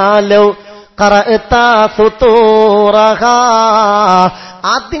ഫീഹാ ലൗ ഖറഅത സുതൂറഹാ,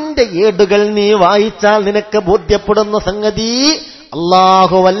 അതിന്റെ ഏടുകൾ നീ വായിച്ചാൽ നിനക്ക് ബോധ്യപ്പെടുന്ന സംഗതി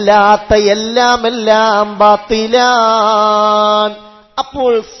അല്ലാഹു അല്ലാത്ത എല്ലാം ബാത്തിലാണ്.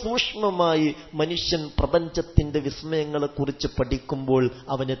 അപ്പോൾ സൂക്ഷ്മമായി മനുഷ്യൻ പ്രപഞ്ചത്തിന്റെ വിസ്മയങ്ങളെക്കുറിച്ച് പഠിക്കുമ്പോൾ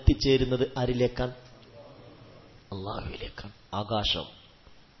അവൻ എത്തിച്ചേരുന്നത് ആരിലേക്കാണ്? അല്ലാഹുവിലേക്കാണ്. ആകാശം,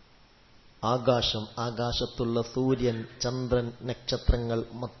 ആകാശം, ആകാശത്തുള്ള സൂര്യൻ, ചന്ദ്രൻ, നക്ഷത്രങ്ങൾ,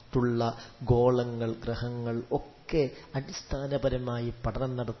 മറ്റുള്ള ഗോളങ്ങൾ, ഗ്രഹങ്ങൾ ഒക്കെ അടിസ്ഥാനപരമായി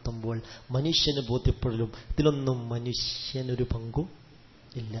പഠനം നടത്തുമ്പോൾ മനുഷ്യന് ബോധ്യപ്പെടലും ഇതിലൊന്നും മനുഷ്യനൊരു പങ്കും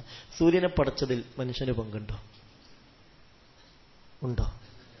ഇല്ല. സൂര്യനെ പടച്ചതിൽ മനുഷ്യന് പങ്കുണ്ടോ? ഉണ്ടോ?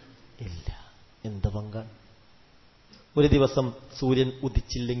 ഇല്ല. എന്ത് പങ്കാണ്? ഒരു ദിവസം സൂര്യൻ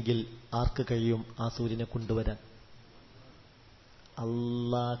ഉദിച്ചില്ലെങ്കിൽ ആർക്ക് കഴിയും ആ സൂര്യനെ കൊണ്ടുവരാൻ?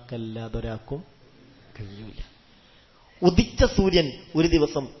 അല്ലാഹ്ക്കല്ലാതെ ഒരാൾക്കും കഴിയൂല. ഉദിച്ച സൂര്യൻ ഒരു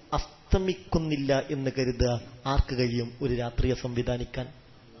ദിവസം അസ്തമിക്കുന്നില്ല എന്ന് കരുതുക, ആർക്ക് കഴിയും ഒരു രാത്രിയെ സംവിധാനിക്കാൻ?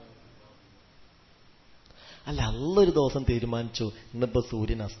 അല്ല, അള്ളൊരു ദിവസം തീരുമാനിച്ചു ഇന്നിപ്പോ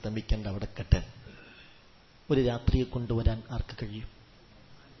സൂര്യൻ അസ്തമിക്കണ്ട, അവിടെ കട്ടെ, ഒരു രാത്രിയെ കൊണ്ടുവരാൻ ആർക്ക് കഴിയും?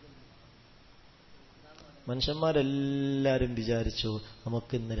 മനുഷ്യന്മാരെല്ലാരും വിചാരിച്ചു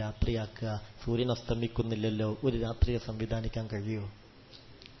നമുക്ക് ഇന്ന് രാത്രിയാക്കുക, സൂര്യൻ അസ്തമിക്കുന്നില്ലല്ലോ, ഒരു രാത്രിയെ സംവിധാനിക്കാൻ കഴിയുമോ?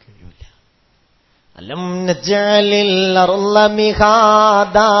 കഴിയൂല. അലം നജഅലിൽ അർള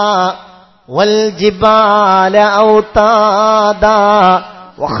മിഹാദാ വൽജിബാല ഔതാദാ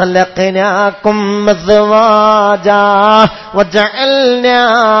وخلقناكم أزواجا وجعلنا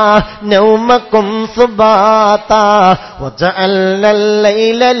نومكم سباتا وجعلنا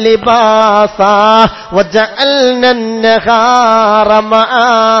الليل لباسا وجعلنا النهار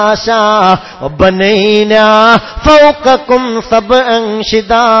معاشا وبنينا فوقكم سبعا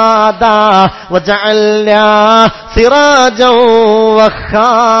شدادا وجعلنا سراجا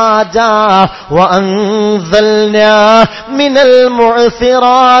وخاجا وأنزلنا من المعصرات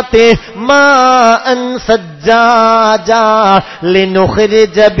ماء سجاجا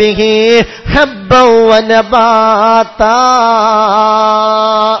لنخرج به حبا ونباتا.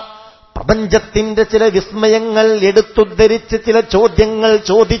 പ്രപഞ്ചത്തിന്റെ ചില വിസ്മയങ്ങൾ എടുത്തുദ്ധരിച്ച് ചില ചോദ്യങ്ങൾ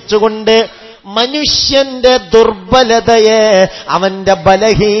ചോദിച്ചുകൊണ്ട് മനുഷ്യന്റെ ദുർബലതയെ, അവന്റെ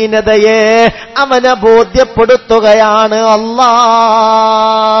ബലഹീനതയെ അവനെ ബോധ്യപ്പെടുത്തുകയാണ്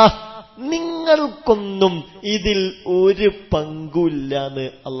അല്ലാഹ്. നിങ്ങൾക്കൊന്നും ഇതിൽ ഒരു പങ്കുമില്ലാന്ന്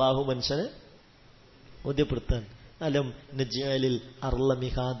അള്ളാഹു മനുഷ്യനെ ബോധ്യപ്പെടുത്താൻ. അലം നജഅലിൽ അർള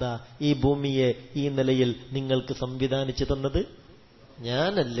മിഹാദ, ഈ ഭൂമിയെ ഈ നിലയിൽ നിങ്ങൾക്ക് സംവിധാനിച്ചു തന്നത്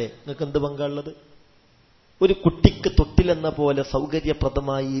ഞാനല്ലേ? നിങ്ങൾക്ക് എന്ത് പങ്കാളുള്ളത്? ഒരു കുട്ടിക്ക് തൊട്ടിലെന്ന പോലെ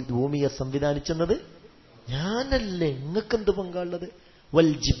സൗകര്യപ്രദമായി ഈ ഭൂമിയെ സംവിധാനിച്ചെന്നത് ഞാനല്ലേ? നിങ്ങൾക്കെന്ത് പങ്കാളുള്ളത്?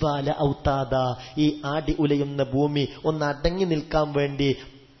 വൽജിബാല ഔതാദ, ഈ ആടി ഉലയുന്ന ഭൂമി ഒന്ന് അടങ്ങി നിൽക്കാൻ വേണ്ടി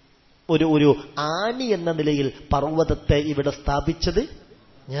ഒരു ആണി എന്ന നിലയിൽ പർവ്വതത്തെ ഇവിടെ സ്ഥാപിച്ചത്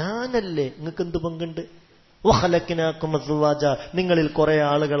ഞാനല്ലേ? നിങ്ങൾക്ക് എന്ത് പങ്കുണ്ട്? വഖലഖനാകും അസ്വാജ, നിങ്ങളിൽ കുറെ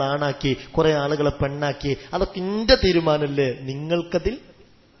ആളുകൾ ആണാക്കി കുറെ ആളുകളെ പെണ്ണാക്കി, അതൊക്കെ എന്റെ തീരുമാനമല്ലേ? നിങ്ങൾക്കതിൽ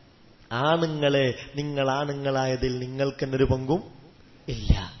ആണുങ്ങളെ, നിങ്ങൾ ആണുങ്ങളായതിൽ നിങ്ങൾക്ക് എന്നൊരു പങ്കും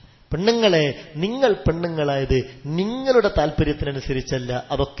ഇല്ല. പെണ്ണുങ്ങളെ, നിങ്ങൾ പെണ്ണുങ്ങളായത് നിങ്ങളുടെ താല്പര്യത്തിനനുസരിച്ചല്ല,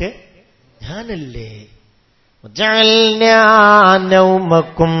 അതൊക്കെ ഞാനല്ലേ?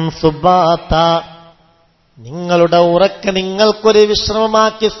 നൗമക്കും സുബാത, നിങ്ങളുടെ ഉറക്ക നിങ്ങൾക്കൊരു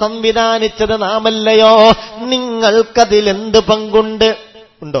വിശ്രമമാക്കി സംവിധാനിച്ചത് നാമല്ലയോ? നിങ്ങൾക്കതിലെന്ത് പങ്കുണ്ട്?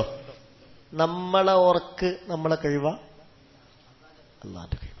 ഉണ്ടോ? നമ്മളെ ഉറക്ക് നമ്മളെ കഴിവാ?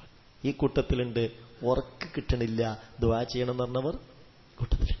 അല്ലാഹുവിന്റെ കഴിവാ. ഈ കൂട്ടത്തിലുണ്ട് ഉറക്ക് കിട്ടണില്ല, ദുആ ചെയ്യണം എന്ന് പറഞ്ഞവർ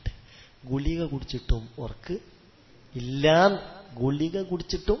കൂട്ടത്തിലുണ്ട്. ഗുളിക കുടിച്ചിട്ടും ഉറക്ക് ഇല്ല. ഗുളിക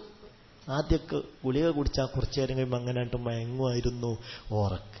കുടിച്ചിട്ടും, ആദ്യമൊക്കെ ഗുളിക കുടിച്ചാൽ കുറച്ചു നേരം കഴിയുമ്പോൾ അങ്ങനെയായിട്ട് മയങ്ങുമായിരുന്നു,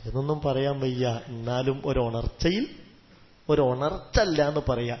 ഉറക്ക് എന്നൊന്നും പറയാൻ വയ്യ, എന്നാലും ഒരുണർച്ചയിൽ ഒരുണർച്ചല്ല എന്ന്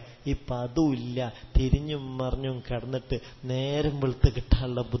പറയാ. ഇപ്പൊ അതുമില്ല, തിരിഞ്ഞും മറിഞ്ഞും കിടന്നിട്ട് നേരം വെളുത്ത്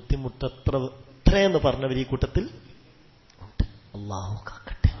കിട്ടാനുള്ള ബുദ്ധിമുട്ട് എത്രയെന്ന് പറഞ്ഞവർ ഈ കൂട്ടത്തിൽ ഉണ്ട്. അല്ലാഹു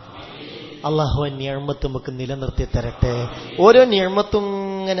കാക്കട്ടെ. അല്ലാഹു നിഅമത്ത് നമുക്ക് നിലനിർത്തി തരട്ടെ. ഓരോ നിഅമത്തും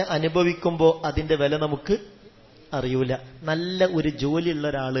ഇങ്ങനെ അനുഭവിക്കുമ്പോൾ അതിന്റെ വില നമുക്ക് അറിയൂല. നല്ല ഒരു ജോലിയുള്ള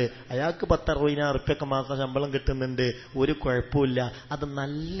ഒരാള്, അയാൾക്ക് 10-60,000 ഉറുപ്പ്യൊക്കെ മാസം ശമ്പളം കിട്ടുന്നുണ്ട്, ഒരു കുഴപ്പമില്ല. അത്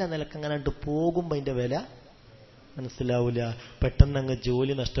നല്ല നിലക്ക് അങ്ങനെ പോകുമ്പോ അതിന്റെ വില മനസ്സിലാവൂല. പെട്ടെന്ന് അങ്ങ്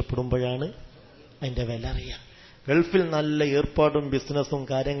ജോലി നഷ്ടപ്പെടുമ്പോഴാണ് അതിന്റെ വില അറിയാം. ഗൾഫിൽ നല്ല ഏർപ്പാടും ബിസിനസ്സും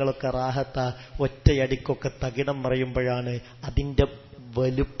കാര്യങ്ങളൊക്കെ റാഹത്ത, ഒറ്റയടിക്കൊക്കെ തകിടം മറിയുമ്പോഴാണ് അതിന്റെ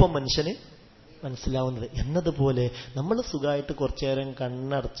വലുപ്പം മനുഷ്യന് മനസ്സിലാവുന്നത്. എന്നതുപോലെ നമ്മൾ സുഖമായിട്ട് കുറച്ചു നേരം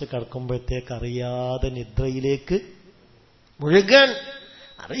കണ്ണടച്ച് കിടക്കുമ്പോഴത്തേക്ക് അറിയാതെ നിദ്രയിലേക്ക് മുഴുകൻ,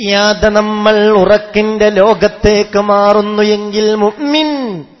 അറിയാതെ നമ്മൾ ഉറക്കിന്റെ ലോകത്തേക്ക് മാറുന്നു എങ്കിൽ മുഅ്മിൻ,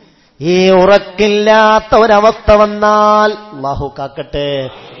 ഈ ഉറക്കില്ലാത്ത ഒരവസ്ഥ വന്നാൽ അല്ലാഹു കാക്കട്ടെ.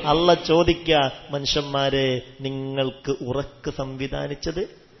 അല്ലാഹ് ചോദിക്കുക, മനുഷ്യന്മാരെ നിങ്ങൾക്ക് ഉറക്ക് സംവിധാനിച്ചത്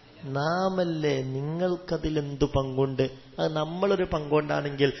നാമല്ലേ? നിങ്ങൾക്കതിലെന്തു പങ്കുണ്ട്? അത് നമ്മളൊരു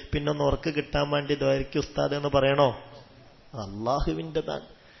പങ്കുകൊണ്ടാണെങ്കിൽ പിന്നൊന്ന് ഉറക്ക് കിട്ടാൻ വേണ്ടി ദ്വാരിക്കും ഉസ്താദ് എന്ന് പറയണോ? അള്ളാഹുവിൻ്റെതാണ്.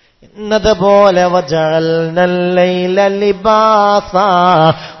 എന്നതുപോലെ വജഅൽനൽ ലൈല ലിബാസാ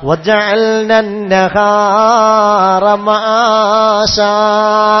വജഅൽനൻ നഹാറ മആശാ.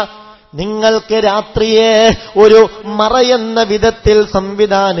 നിങ്ങൾക്ക് രാത്രിയെ ഒരു മറയെന്ന വിധത്തിൽ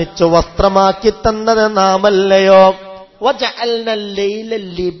സംവിധാനിച്ചു വസ്ത്രമാക്കി തന്നത് നാമല്ലയോ? വജഅൽനൽ ലൈല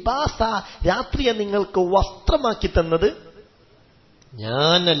ലിബാസാ, രാത്രിയെ നിങ്ങൾക്ക് വസ്ത്രമാക്കി തന്നത്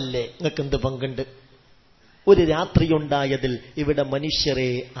ഞാനല്ലേ? നിങ്ങൾക്ക് എന്ത് പങ്കുണ്ട്? ഒരു രാത്രിയുണ്ടായതിൽ ഇവിടെ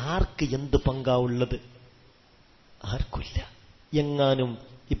മനുഷ്യരെ ആർക്ക് എന്ത് പങ്കാവുള്ളത്? ആർക്കില്ല. എങ്ങാനും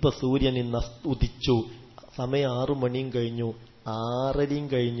ഇപ്പൊ സൂര്യൻ ഇന്ന് ഉദിച്ചു, സമയം 6 മണിയും കഴിഞ്ഞു, 6:30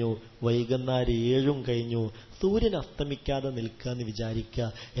 കഴിഞ്ഞു, വൈകുന്നേരം 7 കഴിഞ്ഞു, സൂര്യൻ അസ്തമിക്കാതെ നിൽക്കാന്ന് വിചാരിക്കുക.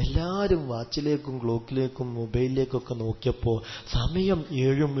 എല്ലാവരും വാച്ചിലേക്കും ക്ലോക്കിലേക്കും മൊബൈലിലേക്കൊക്കെ നോക്കിയപ്പോ സമയം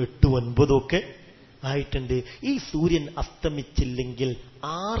 7, 8, 9 ഒക്കെ ആയിട്ടുണ്ട്. ഈ സൂര്യൻ അസ്തമിച്ചില്ലെങ്കിൽ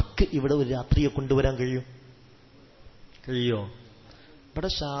ആർക്ക് ഇവിടെ ഒരു രാത്രിയെ കൊണ്ടുവരാൻ കഴിയോ? ഇവിടെ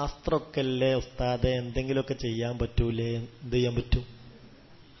ശാസ്ത്രമൊക്കെ അല്ലേ ഉസ്താദെ, എന്തെങ്കിലുമൊക്കെ ചെയ്യാൻ പറ്റൂലേ? എന്ത് ചെയ്യാൻ പറ്റും?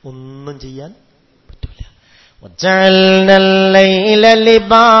 ഒന്നും ചെയ്യാൻ പറ്റൂല. വജഅൽനൽ ലൈല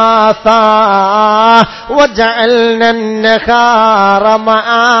ലിബാസാ വജഅൽനൻ നഹാറ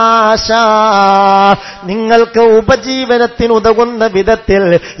മആശാ. നിങ്ങൾക്ക് ഉപജീവനത്തിന് ഉതകുന്ന വിധത്തിൽ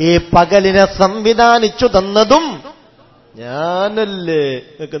ഈ പകലിനെ സംവിധാനിച്ചു തന്നതും ഞാനല്ലേ?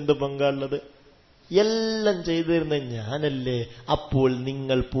 നിങ്ങൾക്ക് എന്ത് പങ്കാളുള്ളത്? എല്ലാം ചെയ്തിരുന്ന ഞാനല്ലേ? അപ്പോൾ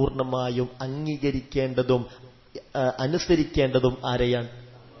നിങ്ങൾ പൂർണ്ണമായും അംഗീകരിക്കേണ്ടതും അനുസരിക്കേണ്ടതും ആരെയാണ്?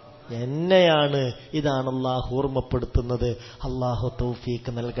 എന്നെയാണ്. ഇതാണ് അല്ലാഹു ഓർമ്മപ്പെടുത്തുന്നത്. അല്ലാഹു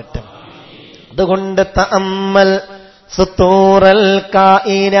തൗഫീഖ് നൽകട്ടെ. അതുകൊണ്ട് തഅമ്മൽ സുതൂറൽ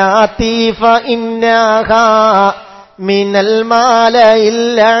കായിനാതി ഫഇന്നഹാ മിനൽ മാലഇൽ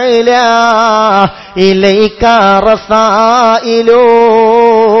അലാ ഇലൈക റസായിലു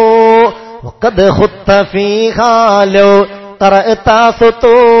വഖദ് ഖുത്ത ഫീഹാ ലൗ ഖറഅത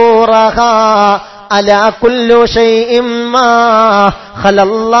സുതൂറഹാ അലാ കുല്ലു ഷൈഇൻ മാ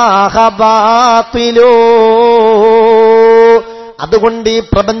ഖലല്ലാഹ ബാതിലു. അതുകൊണ്ട് ഈ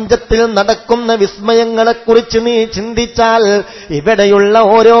പ്രപഞ്ചത്തിൽ നടക്കുന്ന വിസ്മയങ്ങളെക്കുറിച്ച് നീ ചിന്തിച്ചാൽ, ഇവിടെയുള്ള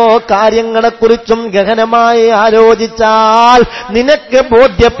ഓരോ കാര്യങ്ങളെക്കുറിച്ചും ഗഹനമായി ആലോചിച്ചാൽ നിനക്ക്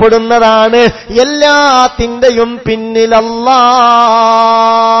ബോധ്യപ്പെടുന്നതാണ് എല്ലാത്തിന്റെയും പിന്നിൽ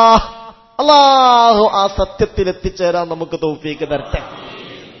അല്ലാഹു ആ സത്യത്തിൽ എത്തിച്ചേരാൻ നമുക്ക് തൗഫീഖ് തരട്ടെ.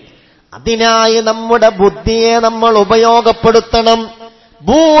 അതിനായി നമ്മുടെ ബുദ്ധിയെ നമ്മൾ ഉപയോഗപ്പെടുത്തണം.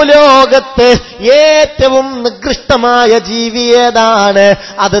 ഭൂലോകത്ത് ഏറ്റവും നികൃഷ്ടമായ ജീവി ഏതാണ്?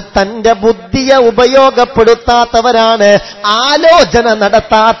 അത് തന്റെ ബുദ്ധിയെ ഉപയോഗപ്പെടുത്താത്തവരാണ്, ആലോചന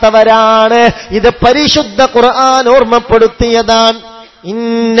നടത്താത്തവരാണ്. ഇത് പരിശുദ്ധ ഖുർആൻ ഓർമ്മപ്പെടുത്തിയതാണ്.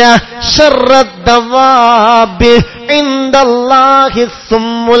 ഇന്ന ശർറദ്ദവാബി ഇൻദല്ലാഹി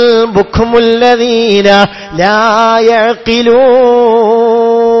സുമ്മുൽ ബുക്മുല്ലദീന ലാ യഖിലൂൻ.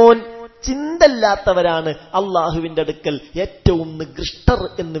 ചിന്തല്ലാത്തവരാണ് അള്ളാഹുവിന്റെ അടുക്കൽ ഏറ്റവും നികൃഷ്ടർ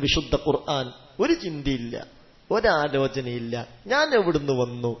എന്ന് വിശുദ്ധ ഖുർആൻ. ഒരു ചിന്തയില്ല, ഒരാലോചനയില്ല. ഞാൻ എവിടുന്ന്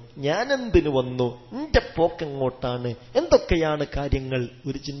വന്നു, ഞാൻ എന്തിനു വന്നു, എന്റെ പോക്കെങ്ങോട്ടാണ്, എന്തൊക്കെയാണ് കാര്യങ്ങൾ,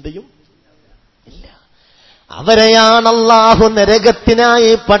 ഒരു ചിന്തയും ഇല്ല. അവരെയാണ് അല്ലാഹു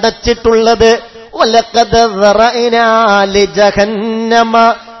നരകത്തിനായി പടച്ചിട്ടുള്ളത്. വലഖദ് ദറഅനാ ലിജഹന്നമ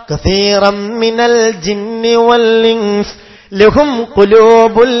കസീറൻ മിനൽ ജിന്നി വൽ ഇൻസ് ലഹും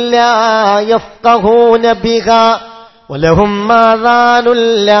ഖുലൂബുൻ ലാ യഫ്ഖഹൂന ബിഹാ വലഹും ആദാനുൻ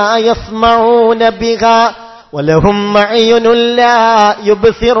ലാ യസ്മഊന ബിഹാ വലഹും അഅ്യുനുൻ ലാ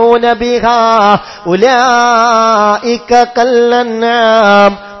യുബ്സിറൂന ബിഹാ ഉലൈക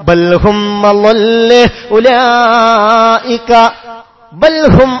കല്ലൻആം ബൽ ഹും അളല്ല ഉലൈക ബൽ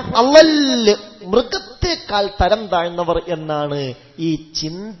ഹും അളല്ല. മൃഗത്തെക്കാൾ തരം താഴ്ന്നവർ എന്നാണ് ഈ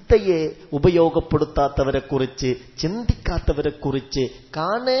ചിന്തയെ ഉപയോഗപ്പെടുത്താത്തവരെ കുറിച്ച്, ചിന്തിക്കാത്തവരെ കുറിച്ച്,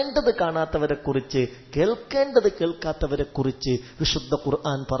 കാണേണ്ടത് കാണാത്തവരെ കുറിച്ച്, കേൾക്കേണ്ടത് കേൾക്കാത്തവരെ കുറിച്ച് വിശുദ്ധ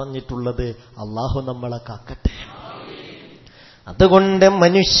ഖുർആൻ പറഞ്ഞിട്ടുള്ളത്. അല്ലാഹു നമ്മളെ കാക്കട്ടെ. അതുകൊണ്ട്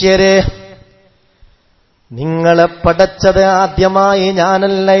മനുഷ്യരെ, നിങ്ങളെ പടച്ചത് ആദ്യമായി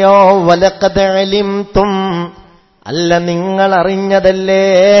ഞാനല്ലയോ? വലഖദ് അലിംതും, അല്ല നിങ്ങൾ അറിഞ്ഞതല്ലേ?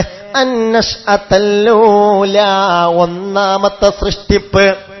 അന്നശ്അതല്ലൂല, ഒന്നാമത്തെ സൃഷ്ടിപ്പ്.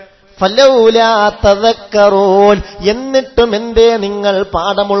 ഫലൗലാ തദക്കറൂൻ, എന്നിട്ടും എന്തേ നിങ്ങൾ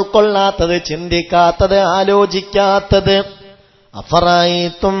പാഠം ഉൾക്കൊള്ളാത്തത്, ചിന്തിക്കാത്തത്, ആലോചിക്കാത്തത്?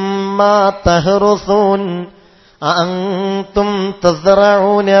 അഫറഅയ്തും മാ തഹ്റുസൂൻ അഅൻതും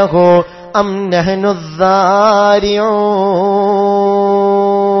തസ്റഊനഹു അം നഹ്നുസ്സാരിഊൻ.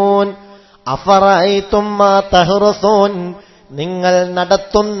 അഫറഅയ്തും മാ തഹ്റുസൂൻ, നിങ്ങൾ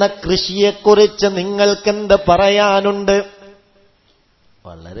നടത്തുന്ന കൃഷിയെക്കുറിച്ച് നിങ്ങൾക്കെന്ത് പറയാനുണ്ട്?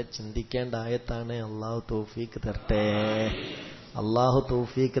 വളരെ ചിന്തിക്കേണ്ട ആയത്താണ്. അല്ലാഹു തൗഫീഖ് തരട്ടെ. അല്ലാഹു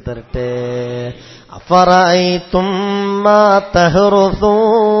തൗഫീക്ക് തരട്ടെ. അഫറഅയ്തും മാ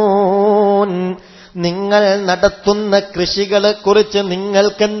തഹ്റുസൂൻ, നിങ്ങൾ നടത്തുന്ന കൃഷികളെ കുറിച്ച്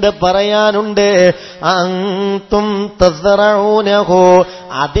നിങ്ങൾക്കെന്ത് പറയാനുണ്ട്? അൻതും തസ്റഊനഹു,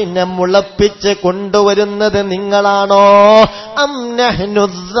 അതിനെ മുളപ്പിച്ച് കൊണ്ടുവരുന്നത് നിങ്ങളാണോ? അം നഹ്നു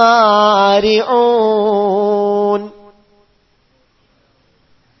സാരിഊൻ,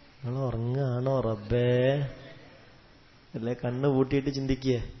 നിങ്ങൾ ഉറങ്ങാണോ റബ്ബേ? അല്ലേ കണ്ണ് പൂട്ടിയിട്ട്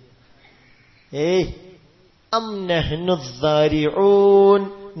ചിന്തിക്കേ. ഏയ് അം നഹ്നു സാരിഊൻ,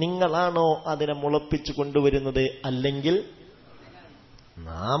 നിങ്ങളാണോ അതിനെ മുളപ്പിച്ചു കൊണ്ടുവരുന്നത്, അല്ലെങ്കിൽ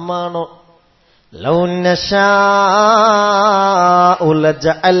നാമാണോ? ലൗ നശാഉ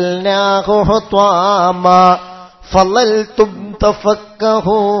ലജഅൽനാഹു ഹുത്വാമാ ഫളൽതും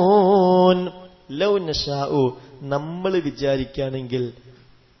തഫക്കഹൂൻ. ലൗ നശാഉ, നമ്മൾ വിചാരിക്കുകയാണെങ്കിൽ,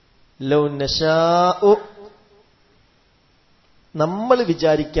 ലൗ നശാഉ, നമ്മൾ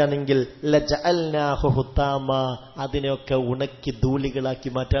വിചാരിക്കുകയാണെങ്കിൽ, ലജഅൽനാഹു ഹുതാമ, അതിനെയൊക്കെ ഉണക്കി ധൂളികളാക്കി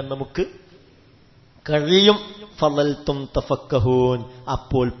മാറ്റാൻ നമുക്ക് കഴിയും. ഫളൽതും തഫക്കഹൂൻ,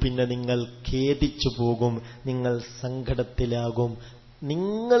 അപ്പോൾ പിന്നെ നിങ്ങൾ ഖേദിച്ചു പോകും, നിങ്ങൾ സങ്കടത്തിലാകും.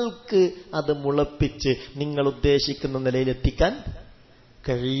 നിങ്ങൾക്ക് അത് മുളപ്പിച്ച് നിങ്ങൾ ഉദ്ദേശിക്കുന്ന നിലയിലെത്തിക്കാൻ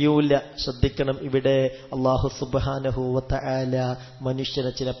കഴിയൂല. ശ്രദ്ധിക്കണം, ഇവിടെ അല്ലാഹു സുബ്ഹാനഹു വ തആല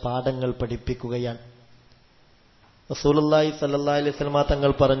മനുഷ്യരെ ചില പാഠങ്ങൾ പഠിപ്പിക്കുകയാണ്. റസൂലുള്ളാഹി സ്വല്ലല്ലാഹു അലൈഹി വസല്ലം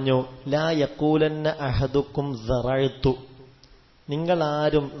തങ്ങൾ പറഞ്ഞു, ലാ യഖൂലന്ന അഹദുക്കും സറഅതു, നിങ്ങൾ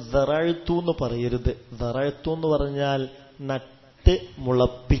ആരും സറഅതു എന്ന് പറയരുത്. സറഅതു എന്ന് പറഞ്ഞാൽ നട്ട്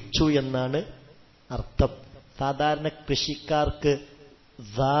മുളപ്പിച്ചു എന്നാണ് അർത്ഥം. സാധാരണ കൃഷിക്കാർക്ക്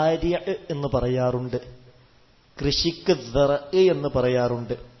സാരിഅ എന്ന് പറയാറുണ്ട്, കൃഷിക്ക് സറഅ എന്ന്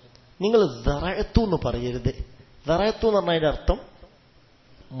പറയാറുണ്ട്. നിങ്ങൾ സറഅതു എന്ന് പറയരുത്. സറഅതു എന്ന് പറഞ്ഞതിന്റെ അർത്ഥം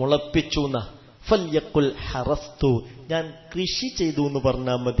മുളപ്പിച്ചു എന്നാ. ഫൽയഖുൽ ഹറസ്തു, ഞാൻ കൃഷി ചെയ്തു എന്ന്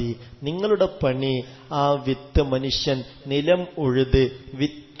പറഞ്ഞാൽ മതി. നിങ്ങളുടെ പണി ആ വിത്ത് മനുഷ്യൻ നിലം ഉഴുത്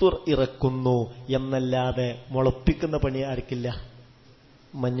വിത്തുർ ഇറക്കുന്നു എന്നല്ലാതെ മുളപ്പിക്കുന്ന പണി ആർക്കില്ല?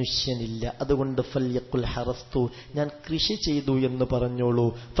 മനുഷ്യനില്ല. അതുകൊണ്ട് ഫൽയഖുൽ ഹറസ്തു, ഞാൻ കൃഷി ചെയ്തു എന്ന് പറഞ്ഞോളൂ.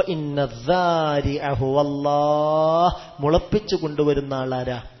 ഫഇന്ന സാരിഅഹു അല്ലാഹ്, മുളപ്പിച്ചു കൊണ്ടുവരുന്ന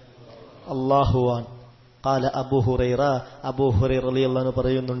ആളാരാ? അല്ലാഹുവാൻ. ഖാല അബൂ ഹുറൈറ, അബൂ ഹുറൈറ റളിയല്ലാഹു അൻഹു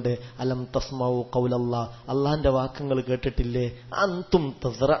പറയുന്നുണ്ട്, അലം തസ്മഉ ഖൗലല്ലാഹ്, അല്ലാഹുവിന്റെ വാക്കുകൾ കേട്ടിട്ടില്ലേ? അൻതും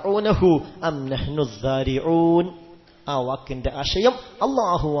തസ്റഊനഹു അം നഹ്നു സാരിഊൻ. ആ വാക്കിന്റെ ആശയം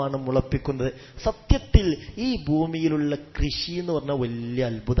അല്ലാഹുവാണ് മുളപ്പിക്കുന്നത്. സത്യത്തിൽ ഈ ഭൂമിയിലുള്ള കൃഷി എന്ന് പറഞ്ഞാൽ വലിയ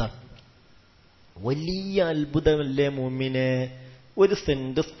അത്ഭുതമാണ്. വലിയ അത്ഭുതമല്ലേ മുഅ്മിനെ? ഒരു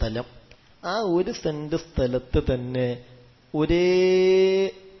സെന്റ് സ്ഥലം, ആ ഒരു സെന്റ് സ്ഥലത്ത് തന്നെ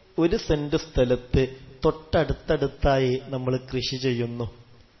ഒരു സെന്റ് സ്ഥലത്ത് തൊട്ടടുത്തടുത്തായി നമ്മൾ കൃഷി ചെയ്യുന്നു.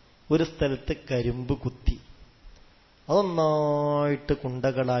 ഒരു സ്ഥലത്ത് കരിമ്പ് കുത്തി, അതൊന്നായിട്ട്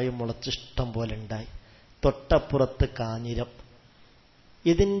കുണ്ടകളായി മുളച്ചിഷ്ടം പോലെ ഉണ്ടായി. തൊട്ടപ്പുറത്ത് കാഞ്ഞിരം.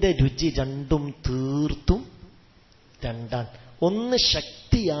 ഇതിന്റെ രുചി രണ്ടും തീർത്തും രണ്ടാണ്. ഒന്ന്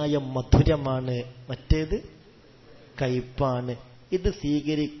ശക്തിയായ മധുരമാണ്, മറ്റേത് കയ്പാണ്. ഇത്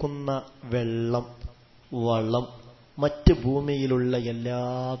സ്വീകരിക്കുന്ന വെള്ളം, വളം, മറ്റ് ഭൂമിയിലുള്ള എല്ലാ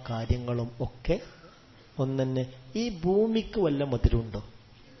കാര്യങ്ങളും ഒക്കെ ഒന്നെ. ഈ ഭൂമിക്ക് വല്ല മധുരമുണ്ടോ?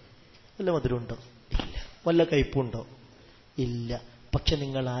 വല്ല മധുരമുണ്ടോ? ഇല്ല. വല്ല കയ്പുണ്ടോ? ഇല്ല. പക്ഷെ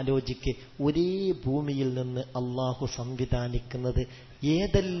നിങ്ങൾ ആലോചിക്ക്, ഒരേ ഭൂമിയിൽ നിന്ന് അള്ളാഹു സംവിധാനിക്കുന്നത്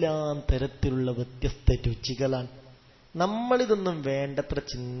ഏതെല്ലാം തരത്തിലുള്ള വ്യത്യസ്ത രുചികളാണ്. നമ്മളിതൊന്നും വേണ്ടത്ര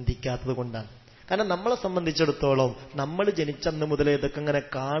ചിന്തിക്കാത്തത് കൊണ്ടാണ്. കാരണം നമ്മളെ സംബന്ധിച്ചിടത്തോളം നമ്മൾ ജനിച്ചന്ന് മുതലേ ഇതൊക്കെ അങ്ങനെ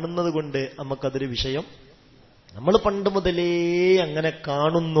കാണുന്നത് കൊണ്ട് നമുക്കതൊരു വിഷയം, നമ്മൾ പണ്ട് മുതലേ അങ്ങനെ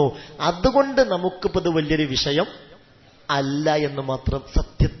കാണുന്നു, അതുകൊണ്ട് നമുക്കിപ്പത് വലിയൊരു വിഷയം അല്ല എന്ന് മാത്രം.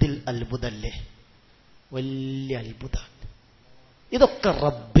 സത്യത്തിൽ അത്ഭുതല്ലേ? വലിയ അത്ഭുതമാണ്. ഇതൊക്കെ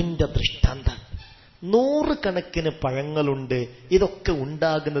റബ്ബിന്റെ ദൃഷ്ടാന്തമാണ്. 100 കണക്കിന് പഴങ്ങളുണ്ട്. ഇതൊക്കെ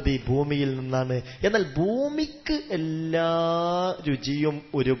ഉണ്ടാകുന്നത് ഈ ഭൂമിയിൽ നിന്നാണ്. എന്നാൽ ഭൂമിക്ക് എല്ലാ രുചിയും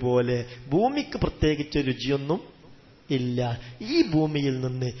ഒരുപോലെ, ഭൂമിക്ക് പ്രത്യേകിച്ച് രുചിയൊന്നും ഇല്ല. ഈ ഭൂമിയിൽ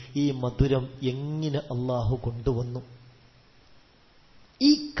നിന്ന് ഈ മധുരം എങ്ങനെ അള്ളാഹു കൊണ്ടുവന്നു?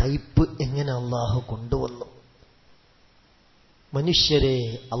 ഈ കയ്പ് എങ്ങനെ അള്ളാഹു കൊണ്ടുവന്നു? മനുഷ്യരെ,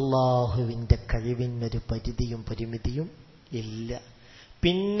 അള്ളാഹുവിന്റെ കഴിവിനൊരു പരിധിയും പരിമിതിയും ഇല്ല.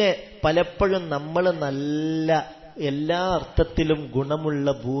 പിന്നെ പലപ്പോഴും നമ്മൾ നല്ല എല്ലാ അർത്ഥത്തിലും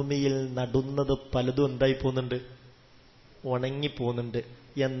ഗുണമുള്ള ഭൂമിയിൽ നടുന്നത് പലതും എന്തായി പോകുന്നുണ്ട്? ഉണങ്ങിപ്പോകുന്നുണ്ട്.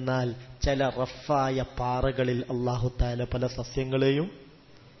 എന്നാൽ ചില റഫായ പാറകളിൽ അല്ലാഹു തആല പല സസ്യങ്ങളെയും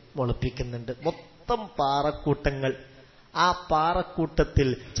മുളപ്പിക്കുന്നുണ്ട്. മൊത്തം പാറക്കൂട്ടങ്ങൾ. ആ പാറക്കൂട്ടത്തിൽ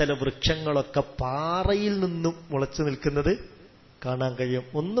ചില വൃക്ഷങ്ങളൊക്കെ പാറയിൽ നിന്നും മുളച്ചു നിൽക്കുന്നത് കാണാൻ കഴിയും.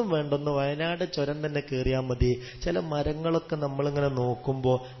 ഒന്നും വേണ്ടൊന്ന് വയനാട് ചുരം തന്നെ കയറിയാൽ മതി. ചില മരങ്ങളൊക്കെ നമ്മളിങ്ങനെ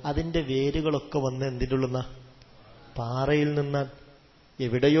നോക്കുമ്പോൾ അതിന്റെ വേരുകളൊക്കെ വന്ന് എന്തിൻ്റെ ഉള്ളുന്ന പാറയിൽ നിന്നാണ്.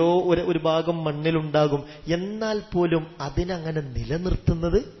 എവിടെയോ ഒരു ഭാഗം മണ്ണിലുണ്ടാകും. എന്നാൽ പോലും അതിനങ്ങനെ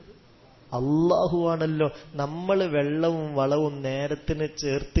നിലനിർത്തുന്നത് അള്ളാഹുവാണല്ലോ. നമ്മൾ വെള്ളവും വളവും നേരത്തിന്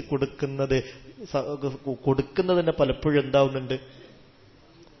ചേർത്തി കൊടുക്കുന്നതിന്റെ പലപ്പോഴും എന്താവുന്നുണ്ട്,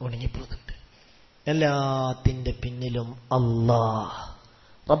 ഉണങ്ങിപ്പോകുന്നുണ്ട്. എല്ലാത്തിന്റെ പിന്നിലും അല്ലാഹ്.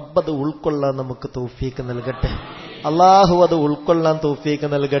 റബ്ബത് ഉൾക്കൊള്ളാൻ നമുക്ക് തൗഫീക്ക് നൽകട്ടെ. അള്ളാഹു അത് ഉൾക്കൊള്ളാൻ തൗഫീക്ക്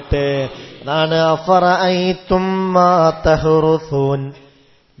നൽകട്ടെ. അതാണ് അഫറഅയ്തും മാ തഹ്റുസൂൻ.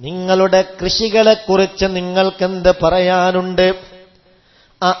 നിങ്ങളുടെ കൃഷികളെ കുറിച്ച് നിങ്ങൾക്കെന്ത് പറയാനുണ്ട്?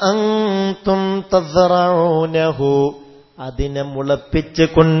 അഅൻതും തസ്റഊനഹു. അതിനെ മുളപ്പിച്ച്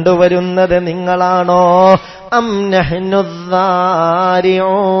കൊണ്ടുവരുന്നത് നിങ്ങളാണോ? അം നഹ്നുസ്സാരിഊൻ.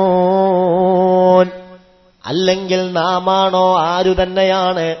 അല്ലെങ്കിൽ നാമാണോ? ആരു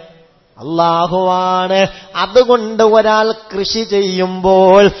തന്നെയാണ്? അല്ലാഹുവാണ്. അതുകൊണ്ട് ഒരാൾ കൃഷി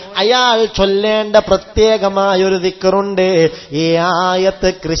ചെയ്യുമ്പോൾ അയാൾ ചൊല്ലേണ്ട പ്രത്യേകമായൊരു ദിക്റുണ്ട്. ഈ ആയത്ത്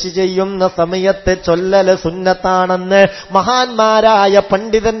കൃഷി ചെയ്യുന്ന സമയത്ത് ചൊല്ലല് സുന്നത്താണെന്ന് മഹാന്മാരായ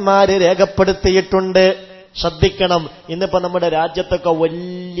പണ്ഡിതന്മാര് രേഖപ്പെടുത്തിയിട്ടുണ്ട്. ശ്രദ്ധിക്കണം. ഇന്നിപ്പോ നമ്മുടെ രാജ്യത്തൊക്കെ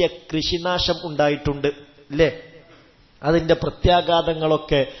വലിയ കൃഷിനാശം ഉണ്ടായിട്ടുണ്ട് അല്ലേ? അതിന്റെ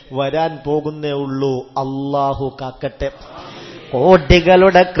പ്രത്യാഘാതങ്ങളൊക്കെ വരാൻ പോകുന്നേ ഉള്ളൂ. അല്ലാഹു കാക്കട്ടെ.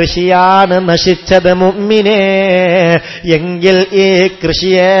 കോടികളുടെ കൃഷിയാണ് നശിച്ചത് മുഅ്മിനേ. എങ്കിൽ ഈ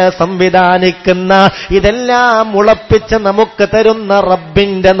കൃഷിയെ സംവിധാനിക്കുന്ന, ഇതെല്ലാം മുളപ്പിച്ച് നമുക്ക് തരുന്ന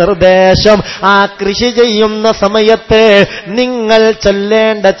റബ്ബിന്റെ നിർദ്ദേശം, ആ കൃഷി ചെയ്യുന്ന സമയത്ത് നിങ്ങൾ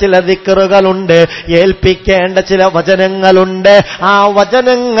ചൊല്ലേണ്ട ചില ദിക്റുകളുണ്ട്, ഏൽപ്പിക്കേണ്ട ചില വചനങ്ങളുണ്ട്. ആ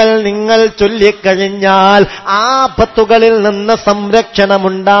വചനങ്ങൾ നിങ്ങൾ ചൊല്ലിക്കഴിഞ്ഞാൽ ആപത്തുകളിൽ നിന്ന്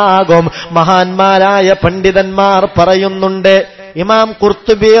സംരക്ഷണമുണ്ടാകും. മഹാന്മാരായ പണ്ഡിതന്മാർ പറയുന്നുണ്ട്. ഇമാം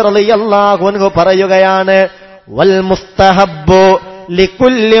ഖുർത്തുബി റളിയല്ലാഹു അൻഹു പറയുകയാണ്, വൽ മുസ്തഹബ്ബു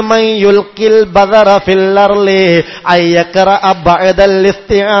ലികുല്ലി മൻ യുൽഖിൽ ബദറ ഫിൽ അർളി അയഖറഅ ബഅദൽ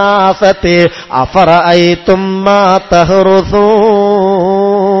ഇസ്തിആസതി അഫറഅയ്തും മാ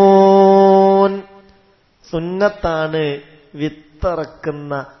തഹ്റുസൂൻ. സുന്നത്താണ്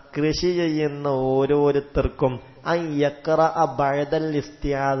വിത്തിറക്കുന്ന കൃഷി ചെയ്യുന്ന ഓരോരുത്തർക്കും അയഖറഅ ബഅദൽ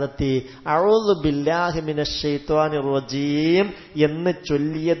ഇസ്തിആസതി അഊദു ബില്ലാഹി മിനശ് ശൈത്വാനിർ റജീം എന്ന്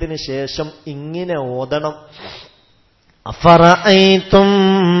ചൊല്ലിയതിനു ശേഷം ഇങ്ങനെ ഓതണം. അഫറഅയ്തും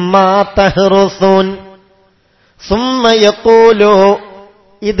മാ തഹ്റുസൂൻ സുമ്മ യഖൂലു.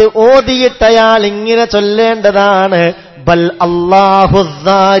 ഇത് ഓതിയിട്ട് അയാൾ ഇങ്ങനെ ചൊല്ലേണ്ടതാണ്, ബൽ അല്ലാഹു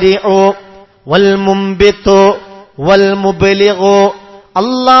സാരിഉ വൽ മുംബിതു വൽ മുബ്ലിഗു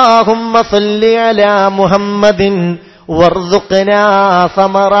അല്ലാഹുമ്മ സല്ലി അലാ മുഹമ്മദിൻ വർസുഖ്നാ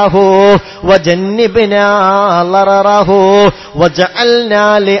സമറഹു വജന്നിബ്നാ ലററഹു വജഅൽനാ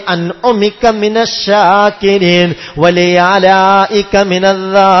ലിഅൻഉമിക മിനശ് ശാകിരീൻ വലിയാലായിക മിനൽ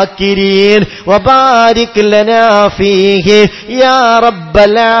ദാകിരീൻ വബാരിക് ലനാ ഫീഹി യാ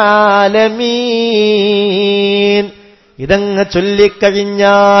റബ്ബൽ ആലമീൻ. ഇതങ്ങ്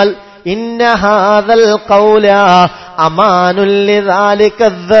ചൊല്ലിക്കഴിഞ്ഞാൽ ഇന്ന ഹാദൽ ഖൗല അമാനുൽ ലിദാലിക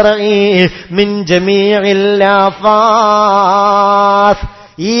അസ്സറഇ മിൻ ജമീഇൽ ആഫാത്ത്.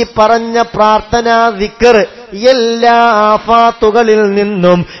 ഈ പറഞ്ഞ പ്രാർത്ഥനാ ദിക്ർ എല്ലാ ആഫാത്തുകളിൽ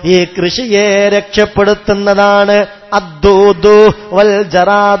നിന്നും ഈ കൃഷിയെ രക്ഷപ്പെടുത്തുന്നതാണ്. അദ്ദൂദു വൽ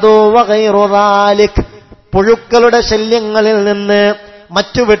ജറാദു വഗൈറു ദാലിക്. പുഴുക്കളുടെ ശല്യങ്ങളിൽ നിന്ന്,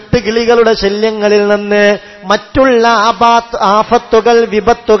 മറ്റു വെട്ടുകിളികളുടെ ശല്യങ്ങളിൽ നിന്ന്, മറ്റുള്ള ആഫത്തുകൾ,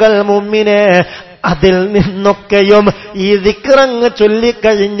 വിപത്തുകൾ മുഅ്മിനെ അതിൽ നിന്നൊക്കെയും ഈ ദിക്റങ്ങ്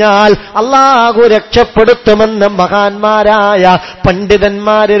ചൊല്ലിക്കഴിഞ്ഞാൽ അല്ലാഹു രക്ഷപ്പെടുത്തുമെന്ന് മഹാന്മാരായ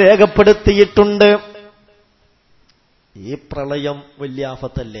പണ്ഡിതന്മാര് രേഖപ്പെടുത്തിയിട്ടുണ്ട്. ഈ പ്രളയം വലിയ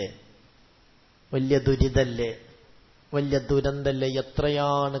ആഫത്തല്ലേ? വലിയ ദുരിതല്ലേ? വലിയ ദുരന്തല്ലേ?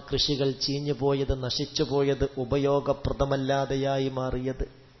 എത്രയാണ് കൃഷികൾ ചീഞ്ഞു പോയത്, നശിച്ചു പോയത്, ഉപയോഗപ്രദമല്ലാതെയായി മാറിയത്.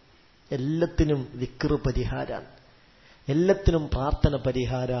 എല്ലാത്തിനും ദിക്ർ പരിഹാരാണ്, എല്ലാത്തിനും പ്രാർത്ഥന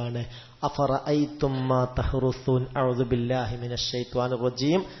പരിഹാരാണ്. അഫറഅയ്തും മാ തഹ്റുസൂൻ അഊദു ബില്ലാഹി മിനശ് ശൈത്വാനിർ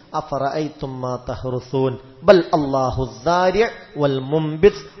റജീം അഫറഅയ്തും മാ തഹ്റുസൂൻ ബൽ അല്ലാഹു സാരി' വൽ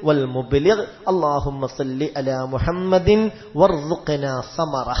മുംബിത് വൽ മുബ്ലിഗ് അല്ലാഹുമ്മ സല്ലി അലാ മുഹമ്മദിൻ വർസുഖ്നാ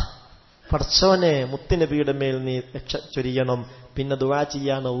സമറഹ്. പടച്ചോനെ, മുത്തുനബിയുടെ മേൽ നീ രക്ഷ ചൊരിയണം. പിന്നെ ദുആ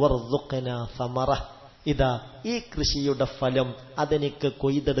ചെയ്യാണ്, വർസുഖ്നാ സമറഹ്. ഇതാ ഈ കൃഷിയുടെ ഫലം അതെനിക്ക്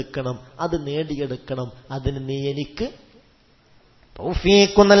കൊയ്തെടുക്കണം, അത് നേടിയെടുക്കണം, അതിന് നീ എനിക്ക്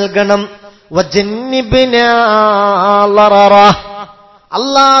തൗഫീഖ് നൽകണം. വജന്നിബ്നാ ലററ.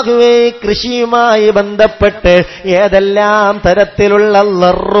 അല്ലാഹുവേ, കൃഷിയുമായി ബന്ധപ്പെട്ട് ഏതെല്ലാം തരത്തിലുള്ള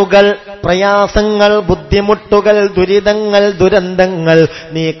ലറുകൾ, പ്രയാസങ്ങൾ, ബുദ്ധിമുട്ടുകൾ, ദുരിതങ്ങൾ, ദുരന്തങ്ങൾ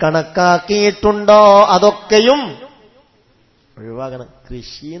നീ കണക്കാക്കിയിട്ടുണ്ടോ അതൊക്കെയും ഒഴിവാക്കണം.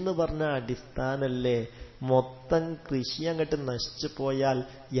 കൃഷി എന്ന് പറഞ്ഞ അടിസ്ഥാനല്ലേ? മൊത്തം കൃഷി അങ്ങോട്ട് നശിച്ചു പോയാൽ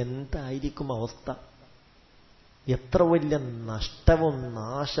എന്തായിരിക്കും അവസ്ഥ? എത്ര വലിയ നഷ്ടവും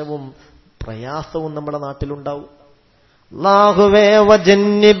നാശവും പ്രയാസവും നമ്മുടെ നാട്ടിലുണ്ടാവും. അല്ലാഹുവേ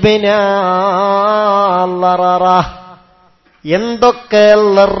വജന്നിബ്നാ ലററ, എന്തൊക്കെ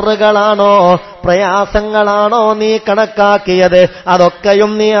ലറുകളാണോ പ്രയാസങ്ങളാണോ നീ കണക്കാക്കിയത്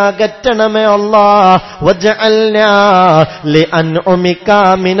അതൊക്കെയും നീ അകറ്റണമേ അല്ലാഹ്. വജഅൽനാ ലിഅൻഉമിക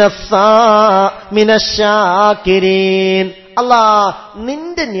മിനശ്ശാകിരീൻ. അല്ലാഹ്,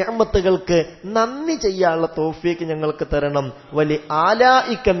 നിന്റെ നിഅമത്തുകൾക്ക് നന്ദി ചെയ്യാനുള്ള തൗഫീക്ക് ഞങ്ങൾക്ക് തരണം. വലി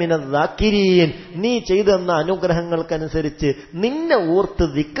ആലാഇക മിനദ്ദാകിരീൻ, നീ ചെയ്തു തന്ന അനുഗ്രഹങ്ങൾക്കനുസരിച്ച് നിന്നെ ഓർത്ത്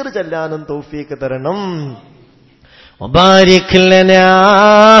ദിക്ർ ചൊല്ലാനും തൗഫീക്ക് തരണം. വബാരിക് ലനാ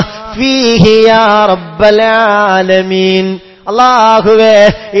ഫീഹി യാ റബ്ബൽ ആലമീൻ. അല്ലാഹുവേ,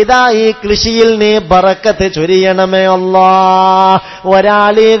 ഇതാ ഈ കൃഷിയിൽ നീ ബറക്കത്ത് ചൊരിയണമേ അല്ലാഹ്.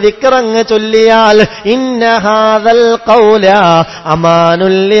 ഒരാളീ ദിക്റങ്ങ് ചൊല്ലിയാൽ ഇന്ന ഹാദൽ ഖൗല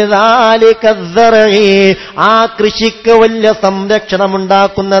അമാനുൽ ലിദാലിക അസ്സറഇ, ആ കൃഷിക്ക് വലിയ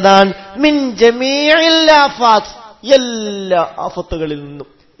സംരക്ഷണമുണ്ടാക്കുന്നതാണ്. മിൻ ജമീഇൽ ആഫാത്ത്, എല്ലാ ആഫത്തുകളിൽ നിന്നും,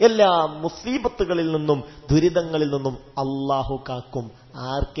 എല്ലാ മുസീബത്തുകളിൽ നിന്നും, ദുരിതങ്ങളിൽ നിന്നും അല്ലാഹു കാക്കും.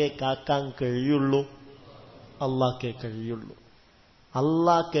 ആർക്കേ കാക്കാൻ കഴിയുള്ളൂ? അല്ലാഹ്ക്കേ കഴിയുള്ളൂ.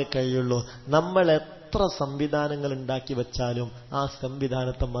 അല്ലാഹ്ക്കേ കഴിയുള്ളൂ. നമ്മൾ എത്ര സംവിധാനങ്ങൾ ഉണ്ടാക്കി വെച്ചാലും ആ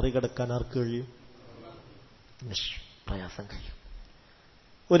സംവിധാനത്തെ മറികടക്കാൻ ആർക്ക് കഴിയും? പ്രയാസം കഴിയും.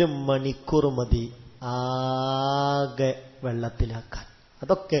 ഒരു മണിക്കൂർ മതി ആകെ വെള്ളത്തിലാക്കാൻ.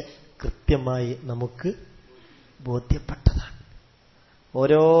 അതൊക്കെ കൃത്യമായി നമുക്ക് ബോധ്യപ്പെട്ടതാണ്.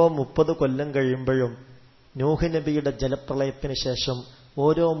 ഓരോ 30 കൊല്ലം കഴിയുമ്പോഴും നൂഹ് നബിയുടെ ജലപ്രളയത്തിന് ശേഷം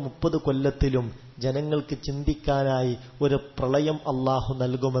ഓരോ 30 കൊല്ലത്തിലും ജനങ്ങൾക്ക് ചിന്തിക്കാനായി ഒരു പ്രളയം അല്ലാഹു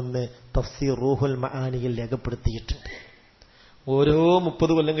നൽകുമെന്ന് തഫ്സീർ റൂഹുൽ മആനിയിൽ രേഖപ്പെടുത്തിയിട്ടുണ്ട്. ഓരോ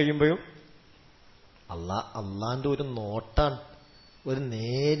 30 കൊല്ലം കഴിയുമ്പോഴും അള്ളാന്റെ ഒരു നോട്ടാണ്. ഒരു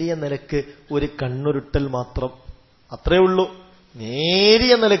നേരിയ നിലക്ക് ഒരു കണ്ണുരുട്ടൽ മാത്രം, അത്രേ ഉള്ളൂ.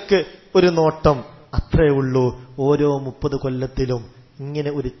 നേരിയ നിലക്ക് ഒരു നോട്ടം, അത്രേ ഉള്ളൂ. ഓരോ 30 കൊല്ലത്തിലും ഇങ്ങനെ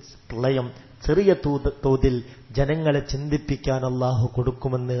ഒരു പ്രളയം ചെറിയ തോതിൽ ജനങ്ങളെ ചിന്തിപ്പിക്കാൻ അല്ലാഹു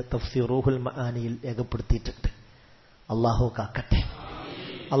കൊടുക്കുമെന്ന് തഫ്സീർ റൂഹുൽ മആനിയിൽ രേഖപ്പെടുത്തിയിട്ടുണ്ട്. അല്ലാഹു കാക്കട്ടെ,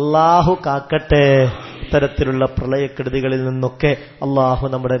 അല്ലാഹു കാക്കട്ടെ. ഇത്തരത്തിലുള്ള പ്രളയക്കെടുതികളിൽ നിന്നൊക്കെ അല്ലാഹു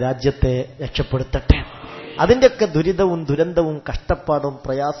നമ്മുടെ രാജ്യത്തെ രക്ഷപ്പെടുത്തട്ടെ. അതിൻ്റെയൊക്കെ ദുരിതവും ദുരന്തവും കഷ്ടപ്പാടും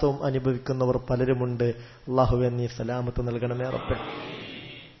പ്രയാസവും അനുഭവിക്കുന്നവർ പലരുമുണ്ട്. അല്ലാഹുവേ, നീ സലാമത്ത് നൽകണമേ റബ്ബേ.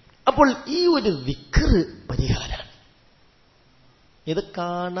 അപ്പോൾ ഈ ഒരു ദിക്ർ പരിഹാരമാണ്. ഇത്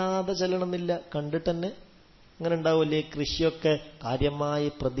കാണാതെ ചെല്ലണമെന്നില്ല, കണ്ടിട്ട് തന്നെ അങ്ങനെ ഉണ്ടാവില്ലേ? കൃഷിയൊക്കെ കാര്യമായി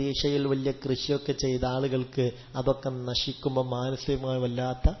പ്രതീക്ഷയിൽ വലിയ കൃഷിയൊക്കെ ചെയ്ത ആളുകൾക്ക് അതൊക്കെ നശിക്കുമ്പോൾ മാനസികമായി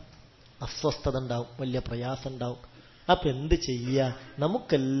വല്ലാത്ത അസ്വസ്ഥത ഉണ്ടാവും, വലിയ പ്രയാസം ഉണ്ടാവും. അപ്പൊ എന്ത് ചെയ്യുക?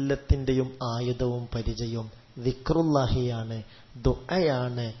 നമുക്കെല്ലാത്തിൻ്റെയും ആയുധവും പരിചയവും ദിക്റുല്ലാഹിയാണ്,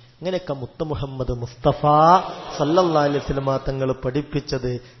 ദുആയാണ്. ഇങ്ങനെയൊക്കെ മുത്ത് മുഹമ്മദ് മുസ്തഫ സല്ലല്ലാഹു അലൈഹി വസല്ലം തങ്ങൾ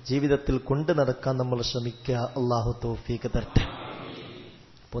പഠിപ്പിച്ചത് ജീവിതത്തിൽ കൊണ്ടു നടക്കാൻ നമ്മൾ ശ്രമിക്കുക. അല്ലാഹു തൗഫീഖ് തരട്ടെ.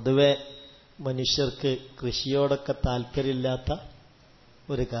 പൊതുവെ മനുഷ്യർക്ക് കൃഷിയോടൊക്കെ താല്പര്യമില്ലാത്ത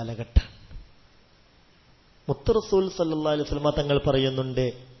ഒരു കാലഘട്ടം. മുത്ത് റസൂൽ സല്ലല്ലാഹു അലൈഹി വസല്ലം തങ്ങൾ പറയുന്നുണ്ട്,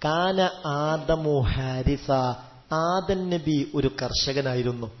 കാന ആദമു ഹാരിസ, ആദൻ നബി ഒരു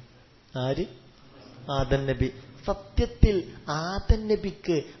കർഷകനായിരുന്നു. ആര്? ആദൻ നബി. സത്യത്തിൽ ആദൻ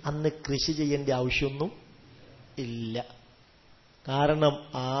നബിക്ക് അന്ന് കൃഷി ചെയ്യേണ്ട ആവശ്യമൊന്നും ഇല്ല. കാരണം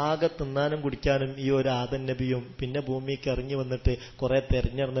ആകെ തിന്നാനും കുടിക്കാനും ഈ ഒരു ആദൻ നബിയും പിന്നെ ഭൂമിക്ക് ഇറങ്ങി വന്നിട്ട് കുറെ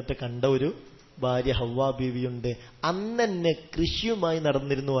തെരഞ്ഞെടുന്നിട്ട് കണ്ട ഒരു ഭാര്യ ഹവ്വാ ബീവിയുണ്ട്. അന്നെ കൃഷിയുമായി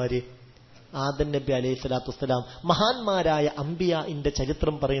നടന്നിരുന്നു ആര്? ആദൻ നബി അലൈഹി സ്വലാത്തു വസ്സലാം. മഹാന്മാരായ അംബിയാഇന്റെ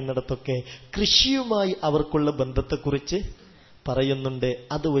ചരിത്രം പറയുന്നിടത്തൊക്കെ കൃഷിയുമായി അവർക്കുള്ള ബന്ധത്തെക്കുറിച്ച് പറയുന്നുണ്ട്.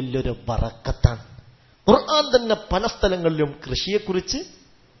 അത് വലിയൊരു ബറക്കത്താണ്. ഖുർആൻ തന്നെ പല സ്ഥലങ്ങളിലും കൃഷിയെക്കുറിച്ച്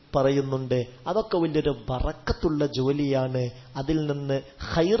പറയുന്നുണ്ട്. അതൊക്കെ വലിയൊരു ബറക്കത്തുള്ള ജോലിയാണ്. അതിൽ നിന്ന്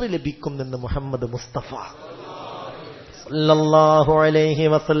ഖൈർ ലഭിക്കുമെന്ന് മുഹമ്മദ് മുസ്തഫ സല്ലല്ലാഹു അലൈഹി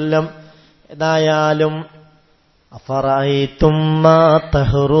വസല്ലം. ഏതായാലും അഫറഅയ്തും മാ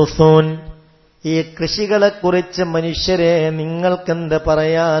തഹ്റുസൂൻ, ഈ കൃഷികളെക്കുറിച്ച് മനുഷ്യരെ നിങ്ങൾക്കെന്ത്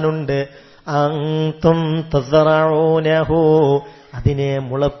പറയാനുണ്ട്? അൻതും തസ്റഊനഹു, അതിനെ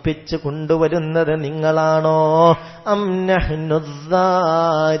മുളപ്പിച്ച് കൊണ്ടുവരുന്നത് നിങ്ങളാണോ? അം നഹ്നു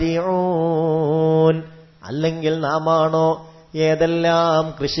സ്സാരിഊൻ, അല്ലെങ്കിൽ നാമാണോ? ഏതെല്ലാം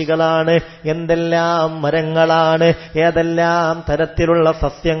കൃഷികളാണ്, എന്തെല്ലാം മരങ്ങളാണ്, ഏതെല്ലാം തരത്തിലുള്ള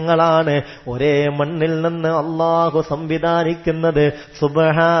സസ്യങ്ങളാണ് ഒരേ മണ്ണിൽ നിന്ന് അല്ലാഹു സംവിധാനിക്കുന്നത്.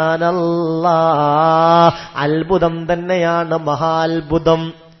 സുബ്ഹാനല്ലാഹ്, അത്ഭുതം തന്നെയാണ്, മഹാത്ഭുതം.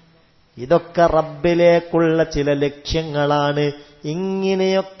 ഇതൊക്കെ റബ്ബിലേക്കുള്ള ചില ലക്ഷ്യങ്ങളാണ്.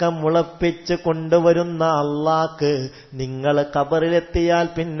 ഇങ്ങനെയൊക്കെ മുളപ്പിച്ച് കൊണ്ടുവരുന്ന അല്ലാഹ്ക്ക് നിങ്ങൾ ഖബറിലെത്തിയാൽ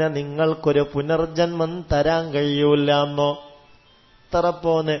പിന്നെ നിങ്ങൾക്കൊരു പുനർജന്മം തരാൻ കഴിയൂലെന്നോ?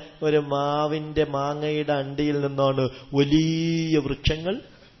 തറപ്പോന്ന് ഒരു മാവിന്റെ മാങ്ങയുടെ അണ്ടിയിൽ നിന്നാണ് വലിയ വൃക്ഷങ്ങൾ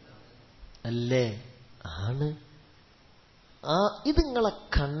അല്ലേ? ആണ്. ഇത് നിങ്ങളെ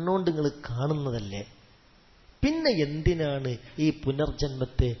കണ്ണോണ്ട് നിങ്ങൾ കാണുന്നതല്ലേ? പിന്നെ എന്തിനാണ് ഈ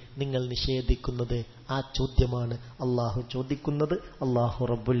പുനർജന്മത്തെ നിങ്ങൾ നിഷേധിക്കുന്നത്? ആ ചോദ്യമാണ് അള്ളാഹു ചോദിക്കുന്നത്. അള്ളാഹു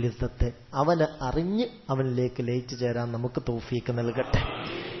റബ്ബുൽ ഇസ്സത്ത് അവനെ അറിഞ്ഞ് അവനിലേക്ക് ലയിച്ചു ചേരാൻ നമുക്ക് തൗഫീക്ക് നൽകട്ടെ.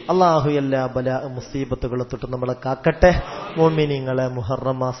 അള്ളാഹു എല്ലാ ബലാ മുസീബത്തുകളെ തൊട്ട് നമ്മളെ കാക്കട്ടെ. മുഅ്മിനീങ്ങളെ,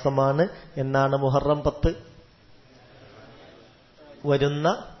 മുഹറം മാസമാണ്. എന്നാണ് മുഹറം 10? വരുന്ന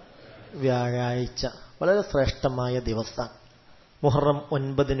വ്യാഴാഴ്ച. വളരെ ശ്രേഷ്ഠമായ ദിവസം. മുഹറം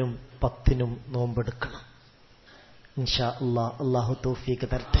 9-നും 10-നും നോമ്പെടുക്കണം ഇൻഷാ അല്ലാഹ്. അള്ളാഹു തൗഫീക്ക്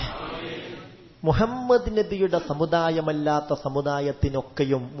തരട്ടെ. മുഹമ്മദ് നബിയുടെ സമുദായമല്ലാത്ത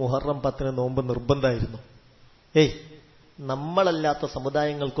സമുദായത്തിനൊക്കെയും മുഹറം 10-ന് നോമ്പ് നിർബന്ധമായിരുന്നു. നമ്മളല്ലാത്ത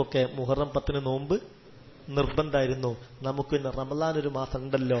സമുദായങ്ങൾക്കൊക്കെ മുഹറം 10-ന് നോമ്പ് നിർബന്ധമായിരുന്നു. നമുക്ക് ഇന്ന് റമളാൻ ഒരു മാസം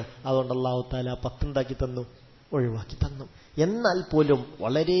ഉണ്ടല്ലോ, അതുകൊണ്ട് അല്ലാഹു തആല 10 ഉണ്ടാക്കി തന്നു, ഒഴിവാക്കി തന്നു. എന്നാൽ പോലും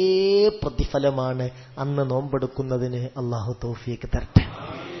വളരെ പ്രതിഫലമാണ് അന്ന് നോമ്പെടുക്കുന്നതിന്. അല്ലാഹു തൗഫീക്ക് തരട്ടെ.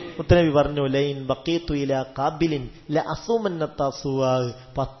 മുത്തനബി പറഞ്ഞു, ലൈൻ ബഖീതു ഇലാ ഖാബിലിൻ ലഅസൂമന്ന തസുവാ.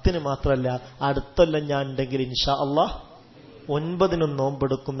 10-ന് മാത്രമല്ല, അടുത്തൊല്ലം ഞാൻ ഉണ്ടെങ്കിൽ ഇൻഷാ അല്ലാഹ് 9-നും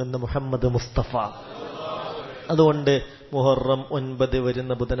നോമ്പെടുക്കും എന്ന് മുഹമ്മദ് മുസ്തഫ. അതുകൊണ്ട് മുഹറം 9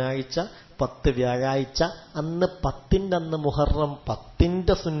 വരുന്ന ബുധനാഴ്ച, 10 വ്യാഴാഴ്ച. അന്ന് 10-ന്റെ അന്ന് മുഹറം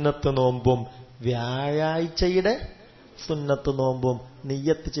 10-ന്റെ സുന്നത്ത് നോമ്പും വ്യാഴാഴ്ചയുടെ സുന്നത്ത് നോമ്പും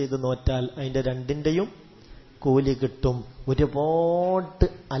നിയ്യത്ത് ചെയ്ത് നോറ്റാൽ അതിന്റെ 2-ന്റെയും കൂലി കിട്ടും. ഒരുപാട്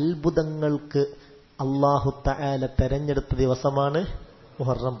അത്ഭുതങ്ങൾക്ക് അല്ലാഹു തആല തെരഞ്ഞെടുത്ത ദിവസമാണ്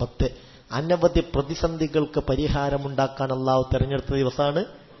മുഹറം 10. അനവധി പ്രതിസന്ധികൾക്ക് പരിഹാരമുണ്ടാക്കാൻ അല്ലാഹു തെരഞ്ഞെടുത്ത ദിവസമാണ്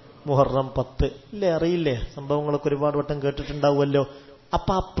മുഹറം 10. ഇല്ലേ? അറിയില്ലേ? സംഭവങ്ങളൊക്കെ ഒരുപാട് വട്ടം കേട്ടിട്ടുണ്ടാവുമല്ലോ.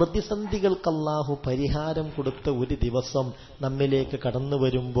 അപ്പൊ ആ പ്രതിസന്ധികൾക്ക് അല്ലാഹു പരിഹാരം കൊടുത്ത ഒരു ദിവസം നമ്മിലേക്ക് കടന്നു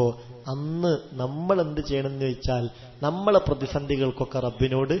വരുമ്പോ അന്ന് നമ്മൾ എന്ത് ചെയ്യണമെന്ന് വെച്ചാൽ, നമ്മളെ പ്രതിസന്ധികൾക്കൊക്കെ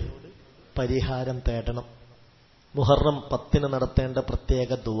റബ്ബിനോട് പരിഹാരം തേടണം. മുഹറം 10-ന് നടത്തേണ്ട പ്രത്യേക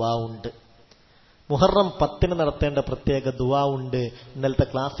ദുആ ഉണ്ട്. മുഹറം 10-ന് നടത്തേണ്ട പ്രത്യേക ദുആ ഉണ്ട്. ഇന്നലത്തെ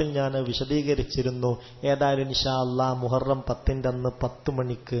ക്ലാസ്സിൽ ഞാൻ വിശദീകരിച്ചിരുന്നു. ഏതായാലും ഇൻഷാ അല്ലാഹ് മുഹറം 10-ന്റെ അന്ന് 10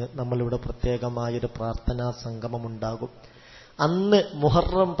 മണിക്ക് നമ്മളിവിടെ പ്രത്യേകമായൊരു പ്രാർത്ഥനാ സംഗമം ഉണ്ടാകും. അന്ന്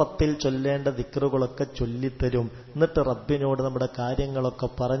മുഹറം 10-ൽ ചൊല്ലേണ്ട ദിക്റുകളൊക്കെ ചൊല്ലിത്തരും. എന്നിട്ട് റബ്ബിനോട് നമ്മുടെ കാര്യങ്ങളൊക്കെ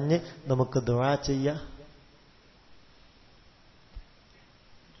പറഞ്ഞ് നമുക്ക് ദുആ ചെയ്യാം.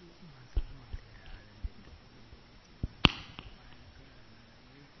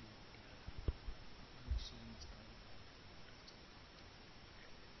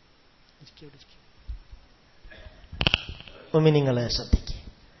 മുഅ്മിനീങ്ങളെ ശ്രദ്ധിക്കുക.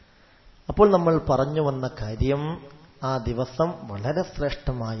 അപ്പോൾ നമ്മൾ പറഞ്ഞു വന്ന കാര്യം, ആ ദിവസം വളരെ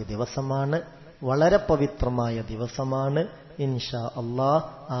ശ്രേഷ്ഠമായ ദിവസമാണ്, വളരെ പവിത്രമായ ദിവസമാണ്. ഇൻഷാ അല്ലാഹ്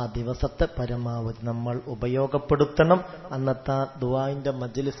ആ ദിവസത്തെ പരമാവധി നമ്മൾ ഉപയോഗപ്പെടുത്തണം. അന്നത്തെ ദുആഇന്റെ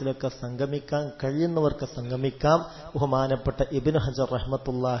മജ്ലിസിലൊക്കെ സംഗമിക്കാൻ കഴിയുന്നവർക്ക് സംഗമിക്കാം. ബഹുമാനപ്പെട്ട ഇബ്നു ഹജർ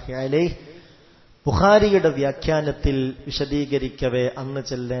റഹ്മത്തുള്ളാഹി അലൈഹി ബുഖാരിയുടെ വ്യാഖ്യാനത്തിൽ വിശദീകരിക്കവേ അന്ന്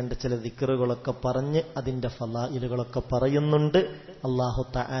ചെല്ലേണ്ട ചില ദിക്റുകളൊക്കെ പറഞ്ഞ് അതിന്റെ ഫളായിലുകളൊക്കെ പറയുന്നുണ്ട്. അല്ലാഹു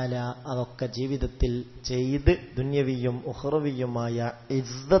തആല അതൊക്കെ ജീവിതത്തിൽ ചെയ്ത് ദുന്യവിയും ഉഖ്റവിയുമായ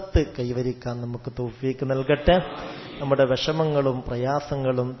ഇസ്സത്ത് കൈവരിക്കാൻ നമുക്ക് തൗഫീക്ക് നൽകട്ടെ. നമ്മുടെ വിഷമങ്ങളും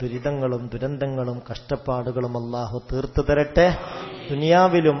പ്രയാസങ്ങളും ദുരിതങ്ങളും ദുരന്തങ്ങളും കഷ്ടപ്പാടുകളും അല്ലാഹു തീർത്തു തരട്ടെ.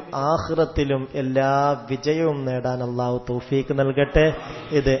 ദുനിയാവിലും ആഖിറത്തിലും എല്ലാ വിജയവും നേടാൻ അല്ലാഹു തൗഫീക്ക് നൽകട്ടെ.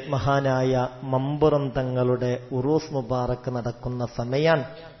 ഇത് മഹാനായ മമ്പുറം തങ്ങളുടെ ഉറൂസ് മുബാറക്ക് നടക്കുന്ന സമയാണ്.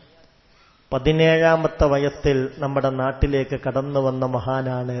 17ാമത്തെ വയസ്സിൽ നമ്മുടെ നാട്ടിലേക്ക് കടന്നു വന്ന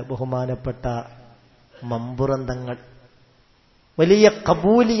മഹാനാണ് ബഹുമാനപ്പെട്ട മമ്പുറം തങ്ങൾ. വലിയ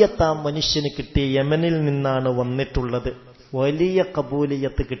കബൂലിയത്ത് ആ മനുഷ്യന് കിട്ടി. യമനിൽ നിന്നാണ് വന്നിട്ടുള്ളത്. വലിയ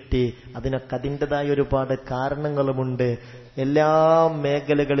കബൂലിയത്ത് കിട്ടി. അതിനൊക്കെ അതിൻ്റെതായ ഒരുപാട് കാരണങ്ങളുമുണ്ട്. എല്ലാ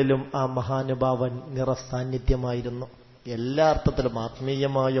മേഖലകളിലും ആ മഹാനുഭാവൻ നിറസാന്നിധ്യമായിരുന്നു. എല്ലാ അർത്ഥത്തിലും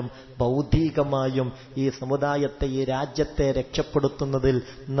ആത്മീയമായും ഭൗതികമായും ഈ സമുദായത്തെ, ഈ രാജ്യത്തെ രക്ഷപ്പെടുത്തുന്നതിൽ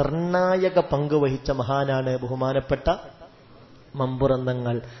നിർണായക പങ്ക് വഹിച്ച മഹാനാണ് ബഹുമാനപ്പെട്ട മമ്പുറം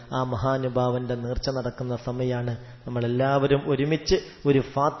തങ്ങൾ. ആ മഹാനുഭാവന്റെ നേർച്ച നടക്കുന്ന സമയമാണ്. നമ്മളെല്ലാവരും ഒരുമിച്ച് ഒരു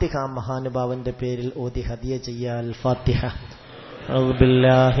ഫാത്തിഹ മഹാനുഭാവന്റെ പേരിൽ ഓതി ഹദിയ ചെയ്യാൽ ഫാത്തിഹ. أعوذ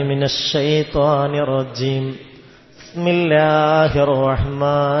بالله من الشيطان الرجيم بسم الله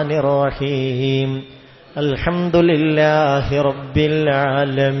الرحمن الرحيم الحمد لله رب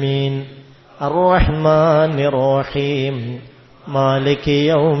العالمين الرحمن الرحيم مالك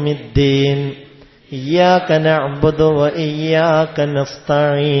يوم الدين إياك نعبد وإياك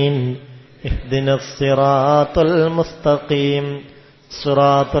نستعين اهدنا الصراط المستقيم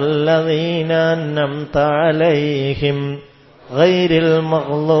صراط الذين أنعمت عليهم غير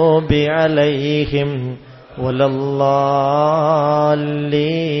المغضوب عليهم ولا الضالين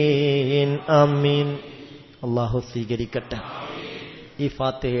آمين. അല്ലാഹു സ്വീകരിക്കട്ടെ. ഈ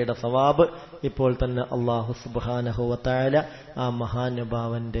ഫാത്തിഹയുടെ സവാബ് ഇപ്പോൾ തന്നെ അല്ലാഹു സുബ്ഹാനഹു വ തആല ആ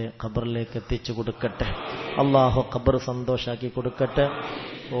മഹാനുഭാവന്റെ ഖബറിലേക്ക് എത്തിച്ചു കൊടുക്കട്ടെ. അല്ലാഹു ഖബർ സന്തോഷാക്കി കൊടുക്കട്ടെ.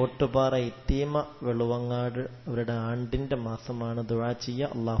 ഓട്ടുപാറ ഇത്തീമ വെളുവങ്ങാട് അവരുടെ ആണ്ടിന്റെ മാസമാണ്. ദുആ ചെയ്യുക,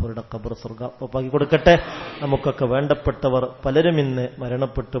 അല്ലാഹുവിന്റെ ഖബർ സ്വർഗ്ഗമാക്കി കൊടുക്കട്ടെ. നമുക്കൊക്കെ വേണ്ടപ്പെട്ടവർ പലരും ഇന്ന്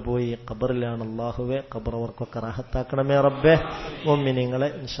മരണപ്പെട്ടു പോയി ഖബറിലാണ്. അല്ലാഹുവേ, ഖബർ അവർക്കൊക്കെ റാഹത്താക്കണമേ റബ്ബേ. മുഅ്മിനീങ്ങളെ,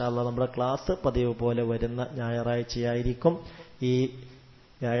 ഇൻഷാ അല്ലാഹ് നമ്മുടെ ക്ലാസ് പതിവ് പോലെ വരുന്ന ഞായറാഴ്ചയായിരിക്കും. ഈ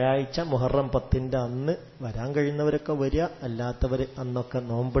വ്യാഴാഴ്ച മുഹറം 10 അന്ന് വരാൻ കഴിയുന്നവരൊക്കെ വരിക, അല്ലാത്തവർ അന്നൊക്കെ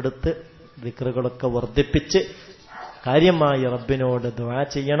നോമ്പെടുത്ത് ദിക്റുകളൊക്കെ വർദ്ധിപ്പിച്ച് കാര്യമായി റബ്ബിനോട് ദുആ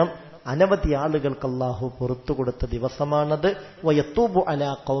ചെയ്യണം. അനവധി ആളുകൾക്ക് അല്ലാഹു പുറത്തു കൊടുത്ത ദിവസമാണത്. വയത്തൂബു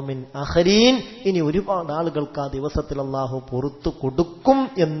അലാ ഖൗമിൻ ആഖരീൻ, ഇനി ഒരുപാട് ആളുകൾക്ക് ആ ദിവസത്തിൽ അല്ലാഹു പുറത്തു കൊടുക്കും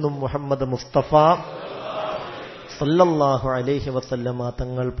എന്നും മുഹമ്മദ് മുസ്തഫ സല്ലല്ലാഹു അലൈഹി വസല്ലമ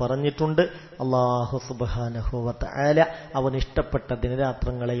തങ്ങൾ പറഞ്ഞിട്ടുണ്ട്. അല്ലാഹു സുബ്ഹാനഹു വ തആല അവൻ ഇഷ്ടപ്പെട്ട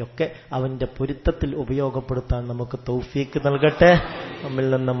ദിനരാത്രങ്ങളെയൊക്കെ അവന്റെ പൊരുത്തത്തിൽ ഉപയോഗപ്പെടുത്താൻ നമുക്ക് തൗഫീക്ക് നൽകട്ടെ. നമ്മിൽ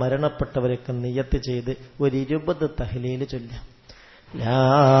നിന്ന് മരണപ്പെട്ടവരൊക്കെ നിയ്യത്ത് ചെയ്ത് ഒരു 20 തഹ്ലീൽ ചൊല്ലാം. ലാ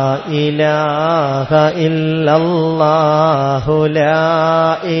ഇലാഹ ഇല്ലല്ലാഹു ലാ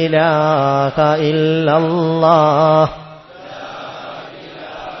ഇലാഹ ഇല്ലല്ലാഹ്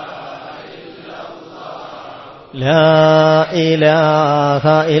لا إله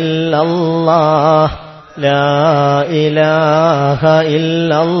إلا الله لا إله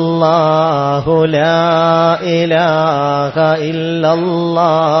إلا الله لا إله إلا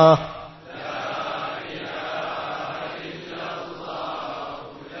الله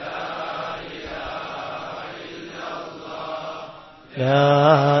لا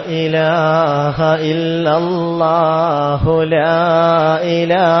إله إلا الله لا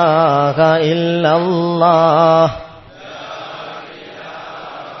إله إلا الله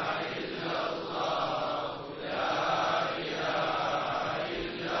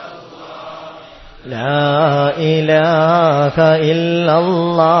لا إله إلا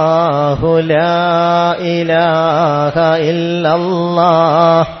الله لا إله إلا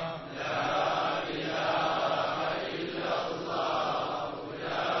الله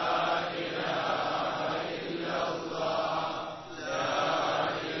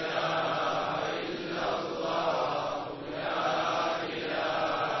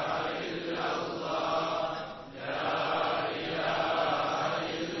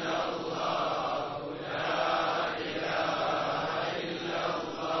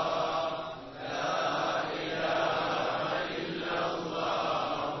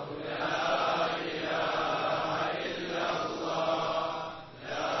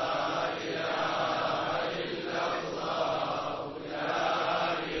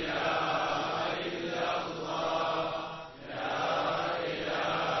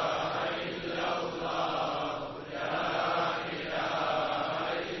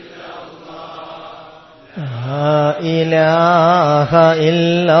إله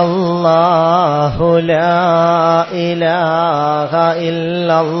إلا الله لا إله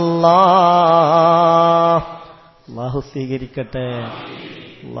إلا الله. അല്ലാഹു സ്വീകരിക്കട്ടെ,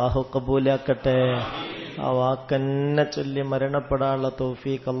 അല്ലാഹു കബൂലാക്കട്ടെ. ആ വാക്കന്നെ ചൊല്ലി മരണപ്പെടാനുള്ള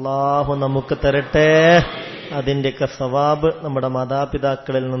തൗഫീഖ് അല്ലാഹു നമുക്ക് തരട്ടെ. അതിൻ്റെയൊക്കെ സവാബ് നമ്മുടെ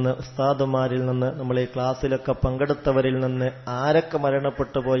മാതാപിതാക്കളിൽ നിന്ന്, ഉസ്താദുമാരിൽ നിന്ന്, നമ്മൾ ഈ ക്ലാസ്സിലൊക്കെ പങ്കെടുത്തവരിൽ നിന്ന് ആരൊക്കെ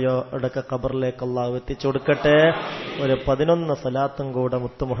മരണപ്പെട്ടു പോയോ അവിടെയൊക്കെ ഖബറിലേക്ക് അല്ലാഹു എത്തിച്ചു കൊടുക്കട്ടെ. ഒരു 11 സലാത്തും കൂടെ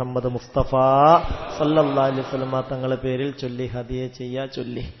മുത്തു മുഹമ്മദ് മുസ്തഫ സല്ലല്ലാഹു അലൈഹി വസല്ലം തങ്ങളുടെ പേരിൽ ചൊല്ലി ഹദിയ ചെയ്യാ.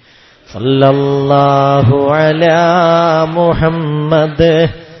 ചൊല്ലി സല്ലല്ലാഹു അലാ മുഹമ്മദ്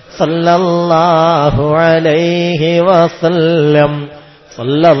സല്ലല്ലാഹു അലൈഹി വസല്ലം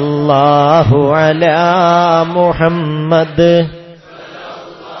സല്ലല്ലാഹു അലാ മുഹമ്മദ്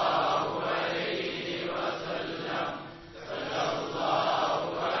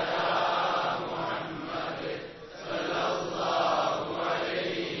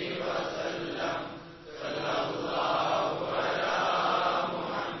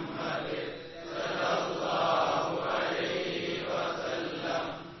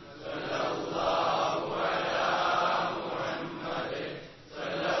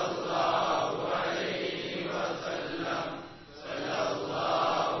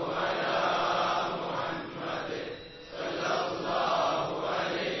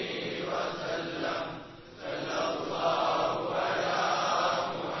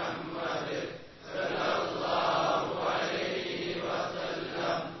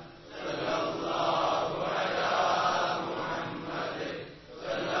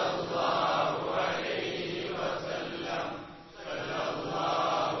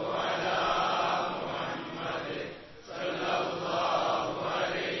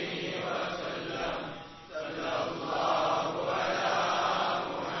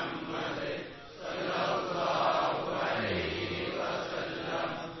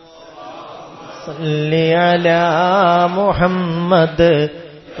സല്ലി അലാ മുഹമ്മദ്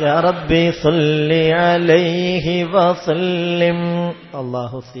യാ റബ്ബി സല്ലി അലൈഹി വസല്ലിം.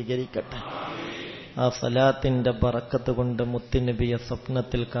 അല്ലാഹു സ്വീകരിക്കട്ടെ. ആ സലാത്തിന്റെ ബറക്കത്ത് കൊണ്ട് മുത്തുനബിയെ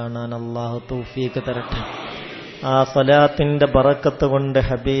സ്വപ്നത്തിൽ കാണാൻ അല്ലാഹു തൗഫീഖ് തരട്ടെ. ആ സലാത്തിന്റെ ബറക്കത്ത് കൊണ്ട്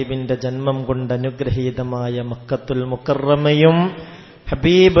ഹബീബിന്റെ ജന്മം കൊണ്ട് അനുഗ്രഹീതമായ മക്കത്തുൽ മുക്കറമയും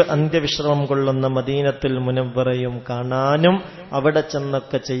ഹബീബ് അന്ത്യവിശ്രമം കൊള്ളുന്ന മദീനത്തുൽ മുനവ്വറയും കാണാനും അവിടെ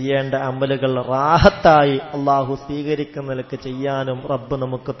ചെന്നൊക്കെ ചെയ്യേണ്ട അമലുകൾ റാഹത്തായി അള്ളാഹു സ്വീകരിക്കുന്നതിലൊക്കെ ചെയ്യാനും റബ്ബ്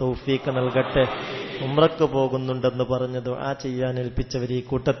നമുക്ക് തൗഫീഖ് നൽകട്ടെ. ഉംറക്ക് പോകുന്നുണ്ടെന്ന് പറഞ്ഞ് ദുആ ചെയ്യാൻ ഏൽപ്പിച്ചവർ ഈ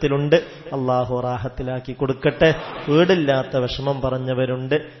കൂട്ടത്തിലുണ്ട്. അള്ളാഹു റാഹത്തിലാക്കി കൊടുക്കട്ടെ. വീടില്ലാത്ത വിഷമം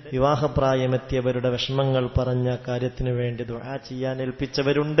പറഞ്ഞവരുണ്ട്. വിവാഹപ്രായമെത്തിയവരുടെ വിഷമങ്ങൾ പറഞ്ഞ കാര്യത്തിനു വേണ്ടി ദുആ ചെയ്യാൻ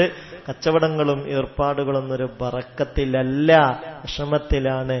ഏൽപ്പിച്ചവരുണ്ട്. കച്ചവടങ്ങളും ഏർപ്പാടുകളൊന്നും ഒരു ബറക്കത്തിലല്ല,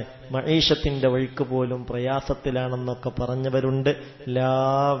 വിഷമത്തിലാണ്, മഈശത്തിന്റെ വഴിക്ക് പോലും പ്രയാസത്തിലാണെന്നൊക്കെ പറഞ്ഞവരുണ്ട്.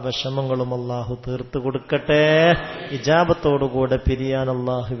 എല്ലാ വിഷമങ്ങളും അള്ളാഹു തീർത്തു കൊടുക്കട്ടെ. ഇജാബത്തോടുകൂടെ പിരിയാൻ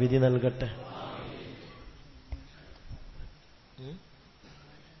അള്ളാഹു വിധി നൽകട്ടെ.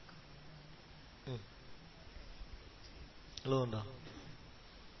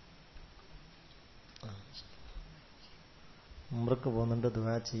 ഉംറക്ക് പോകുന്നുണ്ട്,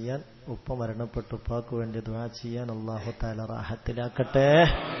 ദുആ ചെയ്യാൻ. ഉപ്പ മരണപ്പെട്ടു, ഉപ്പാക്ക് വേണ്ടി ദുആ ചെയ്യാൻ. അല്ലാഹു തആല റാഹത്തിലാക്കട്ടെ,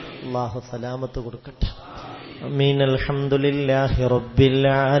 അല്ലാഹു സലാമത്ത് കൊടുക്കട്ടെ. ആമീൻ. അൽഹംദുലില്ലാഹി റബ്ബിൽ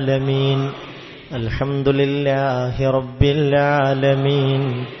ആലമീൻ. അൽഹംദുലില്ലാഹി റബ്ബിൽ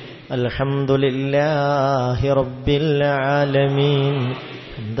ആലമീൻ. അൽഹംദുലില്ലാഹി റബ്ബിൽ ആലമീൻ.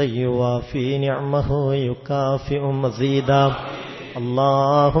 ഹംദൻ യുവാഫി നിഅമഹു യുകാഫിഉ മസീദാ.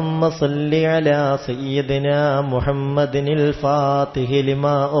 اللهم صل على سيدنا محمد الفاتح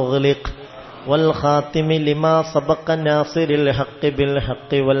لما أغلق والخاتم لما سبق ناصر الحق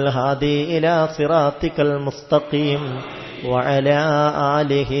بالحق والهادي إلى صراطك المستقيم وعلى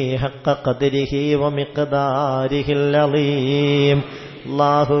آله حق قدره ومقداره العظيم.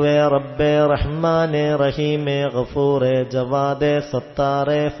 അല്ലാഹുവേ റബ്ബേ റഹ്മാനേ റഹീമേ ഗഫൂറേ ജവാദേ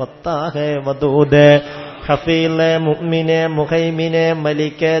സത്താറേ ഫത്താഹേ വദൂദേ ഹഫീലെ മുഅ്മിനെ മുഹൈമിനെ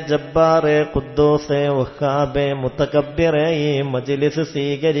മലിക്കെ ജബ്ബാറെ ഖുദ്ദൂസേ വഹാബേ മുതകബ്ബിറേ ഈ മജ്ലിസ്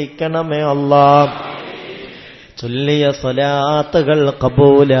സ്വീകരിക്കണമേ അല്ലാഹ്. ചൊല്ലിയ സ്വലാത്തുകൾ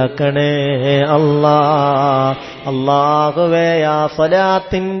ഖബൂലാക്കണേ അല്ലാഹ്. അല്ലാഹുവേ ആ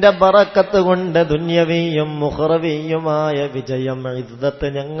സ്വലാത്തിന്റെ ബറക്കത്ത് കൊണ്ട് ദുനിയവിയും മുഖറവിയുമായ വിജയം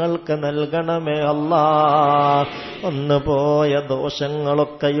ഇസ്സത്ത് ഞങ്ങൾക്ക് നൽകണമേ അല്ലാഹ്. വന്നുപോയ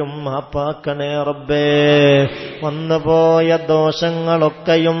ദോഷങ്ങളൊക്കെയും മാപ്പാക്കണേ റബ്ബേ. വന്നുപോയ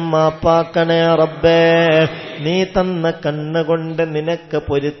ദോഷങ്ങളൊക്കെയും മാപ്പാക്കണേ റബ്ബേ. നീ തന്ന കണ്ണുകൊണ്ട് നിനക്ക്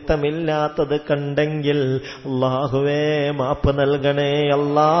പൊരുത്തമില്ലാത്തത് കണ്ടെങ്കിൽ അല്ലാഹുവേ മാപ്പ് നൽകണേ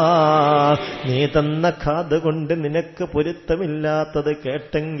അല്ലാഹ്. നീ തന്ന കാത് കൊണ്ട് നിനക്ക് പൊരുത്തമില്ലാത്തത്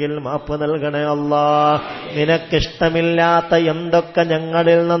കേട്ടെങ്കിൽ മാപ്പ് നൽകണേ അല്ലാഹ്. നിനക്കിഷ്ടമില്ലാത്ത എന്തൊക്കെ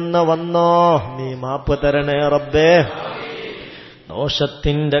ഞങ്ങളിൽ നിന്ന് വന്നോ നീ മാപ്പ് തരണേ റബ്ബേ.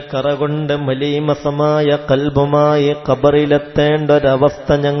 ദോഷത്തിന്റെ കറ കൊണ്ട് മലീമസമായ കൽബുമായി ഖബറിലെത്തേണ്ട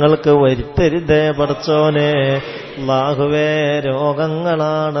ഒരവസ്ഥ ഞങ്ങൾക്ക് വരുത്തരുതേ പടച്ചോനെ. അല്ലാഹുവേ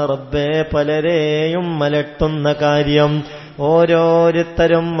രോഗങ്ങളാണ് റബ്ബേ പലരെയും അലട്ടുന്ന കാര്യം.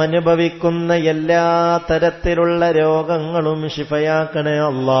 ഓരോരുത്തരും അനുഭവിക്കുന്ന എല്ലാ തരത്തിലുള്ള രോഗങ്ങളും ശിഫയാക്കണേ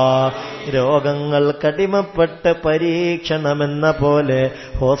അല്ലാഹ്. രോഗങ്ങൾക്കടിമപ്പെട്ട് പരീക്ഷണമെന്ന പോലെ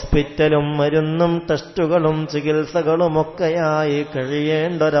ഹോസ്പിറ്റലും മരുന്നും ടെസ്റ്റുകളും ചികിത്സകളുമൊക്കെയായി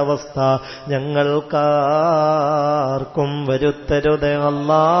കഴിയേണ്ടൊരവസ്ഥ ഞങ്ങൾക്കാർക്കും വരുത്തരുതേ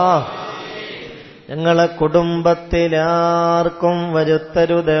അല്ലാഹ്. ഞങ്ങളെ കുടുംബത്തിലാർക്കും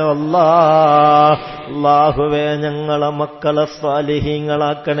വരുത്തരുതേ അല്ലാഹ്. അല്ലാഹുവേ ഞങ്ങളെ മക്കളെ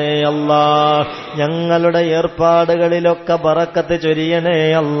സ്വാലിഹീങ്ങളാക്കണേ അല്ലാഹ്. ഞങ്ങളുടെ ഏർപ്പാടുകളിലൊക്കെ ബറക്കത്ത്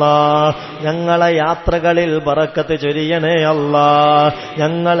ചൊരിയണേ അല്ലാഹ്. ഞങ്ങളെ യാത്രകളിൽ ബറക്കത്ത് ചൊരിയണേ അല്ലാഹ്.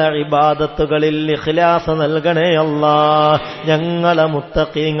 ഞങ്ങളെ ഇബാദത്തുകളിൽ ഇഖ്ലാസ് നൽകണേ അല്ലാഹ്. ഞങ്ങളെ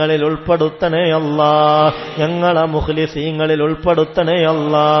മുത്തഖീങ്ങളിൽ ഉൾപ്പെടുത്തണേ അല്ലാഹ്. ഞങ്ങളെ മുഖ്ലിസീങ്ങളിൽ ഉൾപ്പെടുത്തണേ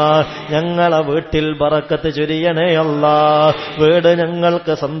അല്ലാഹ്. ഞങ്ങളെ വീട്ടിൽ ബറക്കത്ത് ചൊരിയണേ അല്ലാഹ്. വീട്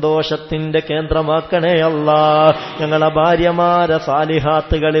ഞങ്ങൾക്ക് സന്തോഷത്തിന്റെ കേന്ദ്രമാക്കണേ അല്ലാഹ്. ഞങ്ങളെ ഭാര്യമാരെ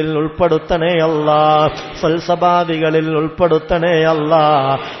സാലിഹാത്തുകളിൽ ഉൾപ്പെടുത്തണേ അല്ലാഹ്. സൽസ്വഭാവികളിൽ ഉൾപ്പെടുത്തണേ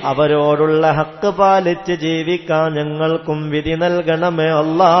അല്ലാഹ്. അവരോടുള്ള ഹക്ക് പാലിച്ച് ജീവിക്കാൻ ഞങ്ങൾക്കും വിധി നൽകണമേ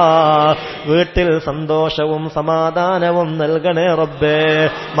അല്ലാഹ്. വീട്ടിൽ സന്തോഷവും സമാധാനവും നൽകണേ റബ്ബേ.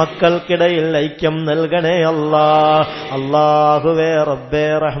 മക്കൾക്കിടയിൽ ഐക്യം നൽകണേ അല്ലാഹ്. അല്ലാഹുവേ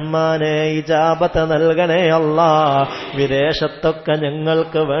റബ്ബേ റഹ്മാനേ ഇജാബത്ത് നൽകണേ അല്ലാഹ്. വിദേശത്തൊക്കെ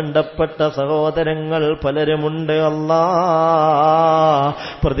ഞങ്ങൾക്ക് വേണ്ടപ്പെട്ട സഹോദരങ്ങൾ പലരുമുണ്ട് അല്ലാഹ്.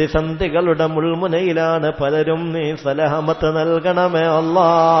 പ്രതിസന്ധികളുടെ മുൾമുനയിലാണ് പലരും. നീ സലാമത്ത് നൽകണമേ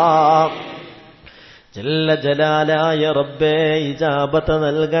അല്ലാഹ്. ജല്ല ജലാലായ റബ്ബേ ഇജാബത്ത്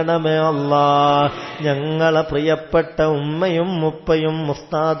നൽകണമേ അല്ലാ. ഞങ്ങളെ പ്രിയപ്പെട്ട ഉമ്മയും ഉപ്പയും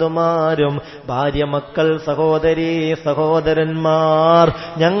ഉസ്താദുമാരും ഭാര്യ മക്കൾ സഹോദരീ സഹോദരന്മാർ,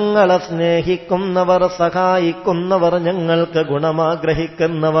 ഞങ്ങളെ സ്നേഹിക്കുന്നവർ, സഹായിക്കുന്നവർ, ഞങ്ങൾക്ക്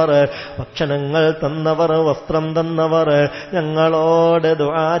ഗുണമാഗ്രഹിക്കുന്നവർ, ഭക്ഷണങ്ങൾ തന്നവർ, വസ്ത്രം തന്നവർ, ഞങ്ങളോട്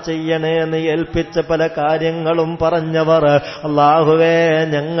ദുആ ചെയ്യണേന്ന് ഏൽപ്പിച്ച പല കാര്യങ്ങളും പറഞ്ഞവർ, അല്ലാഹുവേ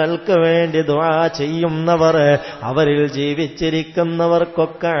ഞങ്ങൾക്ക് വേണ്ടി ദുആ ചെയ്യുന്നവർ, അവരിൽ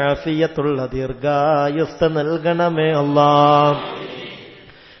ജീവിച്ചിരിക്കുന്നവർക്കൊക്കെ ആഫിയത്തുള്ള ദീർഘായുസ്സ് നൽകണമേ അല്ലാഹ്.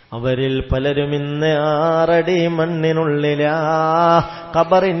 അവരിൽ പലരും ഇന്ന് 6 അടി മണ്ണിനുള്ളിലാ.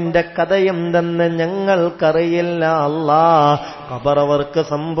 ഖബറിന്റെ കഥയെന്തെന്ന് ഞങ്ങൾക്കറിയില്ല അല്ലാ. ഖബർ അവർക്ക്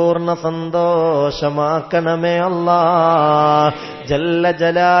സമ്പൂർണ്ണ സന്തോഷമാക്കണമേ അല്ലാ. ജല്ല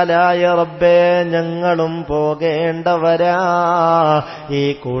ജലാലായ റബ്ബേ ഞങ്ങളും പോകേണ്ടവരാ. ഈ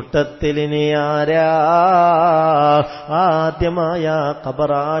കൂട്ടത്തിൽ ഇനി ആരാ ആദ്യമായ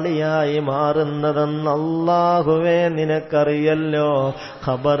ഖബറാളിയായി മാറുന്നതെന്ന് അല്ലാഹുവേ നിനക്കറിയല്ലോ.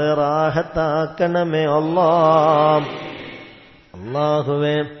 ഖബർ റാഹത്താക്കണമേ അല്ലാഹ്.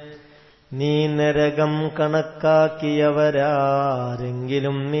 അല്ലാഹുവേ നീ നരകം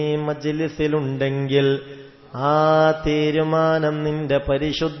കണക്കാക്കിയവരാരെങ്കിലും നീ മജ്ലിസിലുണ്ടെങ്കിൽ ആ തീരുമാനം നിന്റെ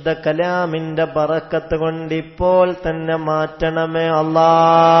പരിശുദ്ധ കലാമിന്റെ ബറക്കത്ത് കൊണ്ട് ഇപ്പോൾ തന്നെ മാറ്റണമേ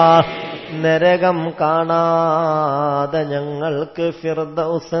അല്ലാഹ്. നരകം കാണാതെ ഞങ്ങൾക്ക്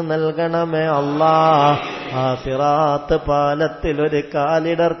ഫിർദൗസ് നൽകണമേ അല്ലാഹ്. ആ സിറാത്ത് പാലത്തിൽ ഒരു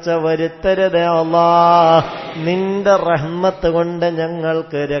കാലിടർച്ച വരുത്തരുതേ അല്ലാഹ്. നിന്റെ റഹ്മത്ത് കൊണ്ട്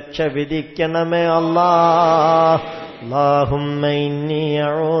ഞങ്ങൾക്ക് രക്ഷ വിധിക്കണമേ അല്ലാഹ്. اللهم إني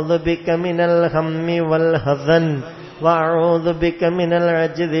أعوذ بك من الهم والحزن وأعوذ بك من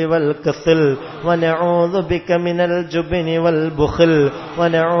العجز والكسل ونعوذ بك من الجبن والبخل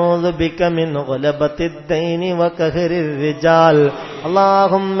ونعوذ بك من غلبة الدين وقهر الرجال.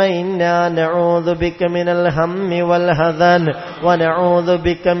 اللهم إنا نعوذ بك من الهم والحزن ونعوذ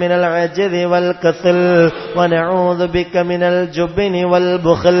بك من العجز والكسل ونعوذ بك من الجبن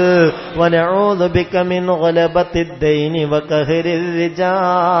والبخل ونعوذ بك من غلبة الدين وقهر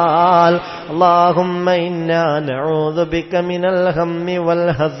الرجال. اللهم إنا نعوذ بك من الهم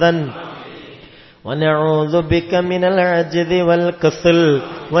والحزن ونعوذ بك من العجز والكسل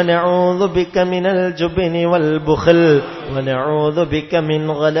ونعوذ بك من الجبن والبخل ونعوذ بك من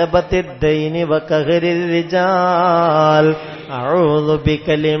غلبة الدين وقهر الرجال. أعوذ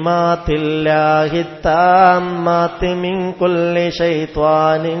بكلمات الله التامات من كل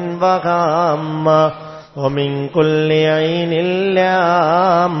شيطان وهامة ومن كل عين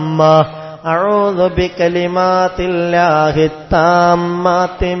لامة. أعوذ بكلمات الله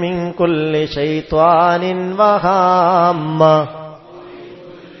التامات من كل شيطان وهامة.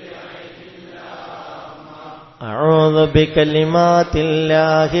 أعوذ بكلمات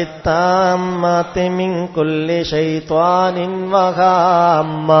الله التامات من كل شيطان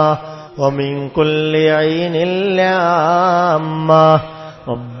وهامة ومن كل عين لامة.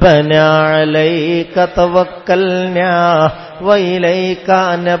 ربنا عليك توكلنا وإليك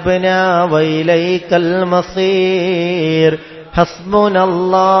أنبنا وإليك المصير. حسبنا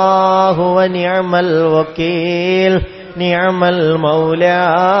الله ونعم الوكيل. نعم المولى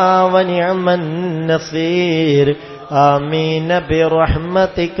ونعم النصير. آمين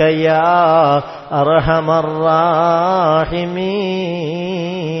برحمتك يا أرحم الراحمين.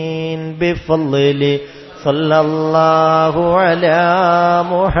 بفضل صلى الله على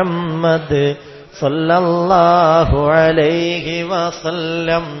محمد صلى الله عليه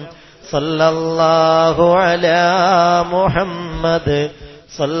وسلم. صلى الله على محمد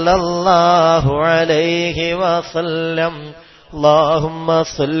صلى الله عليه وسلم. اللهم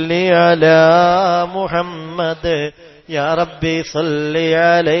صل على محمد يا ربي صل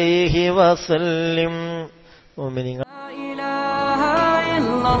عليه وسلم. مؤمنين. لا إله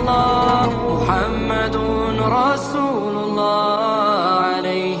إلا الله محمد رسول الله.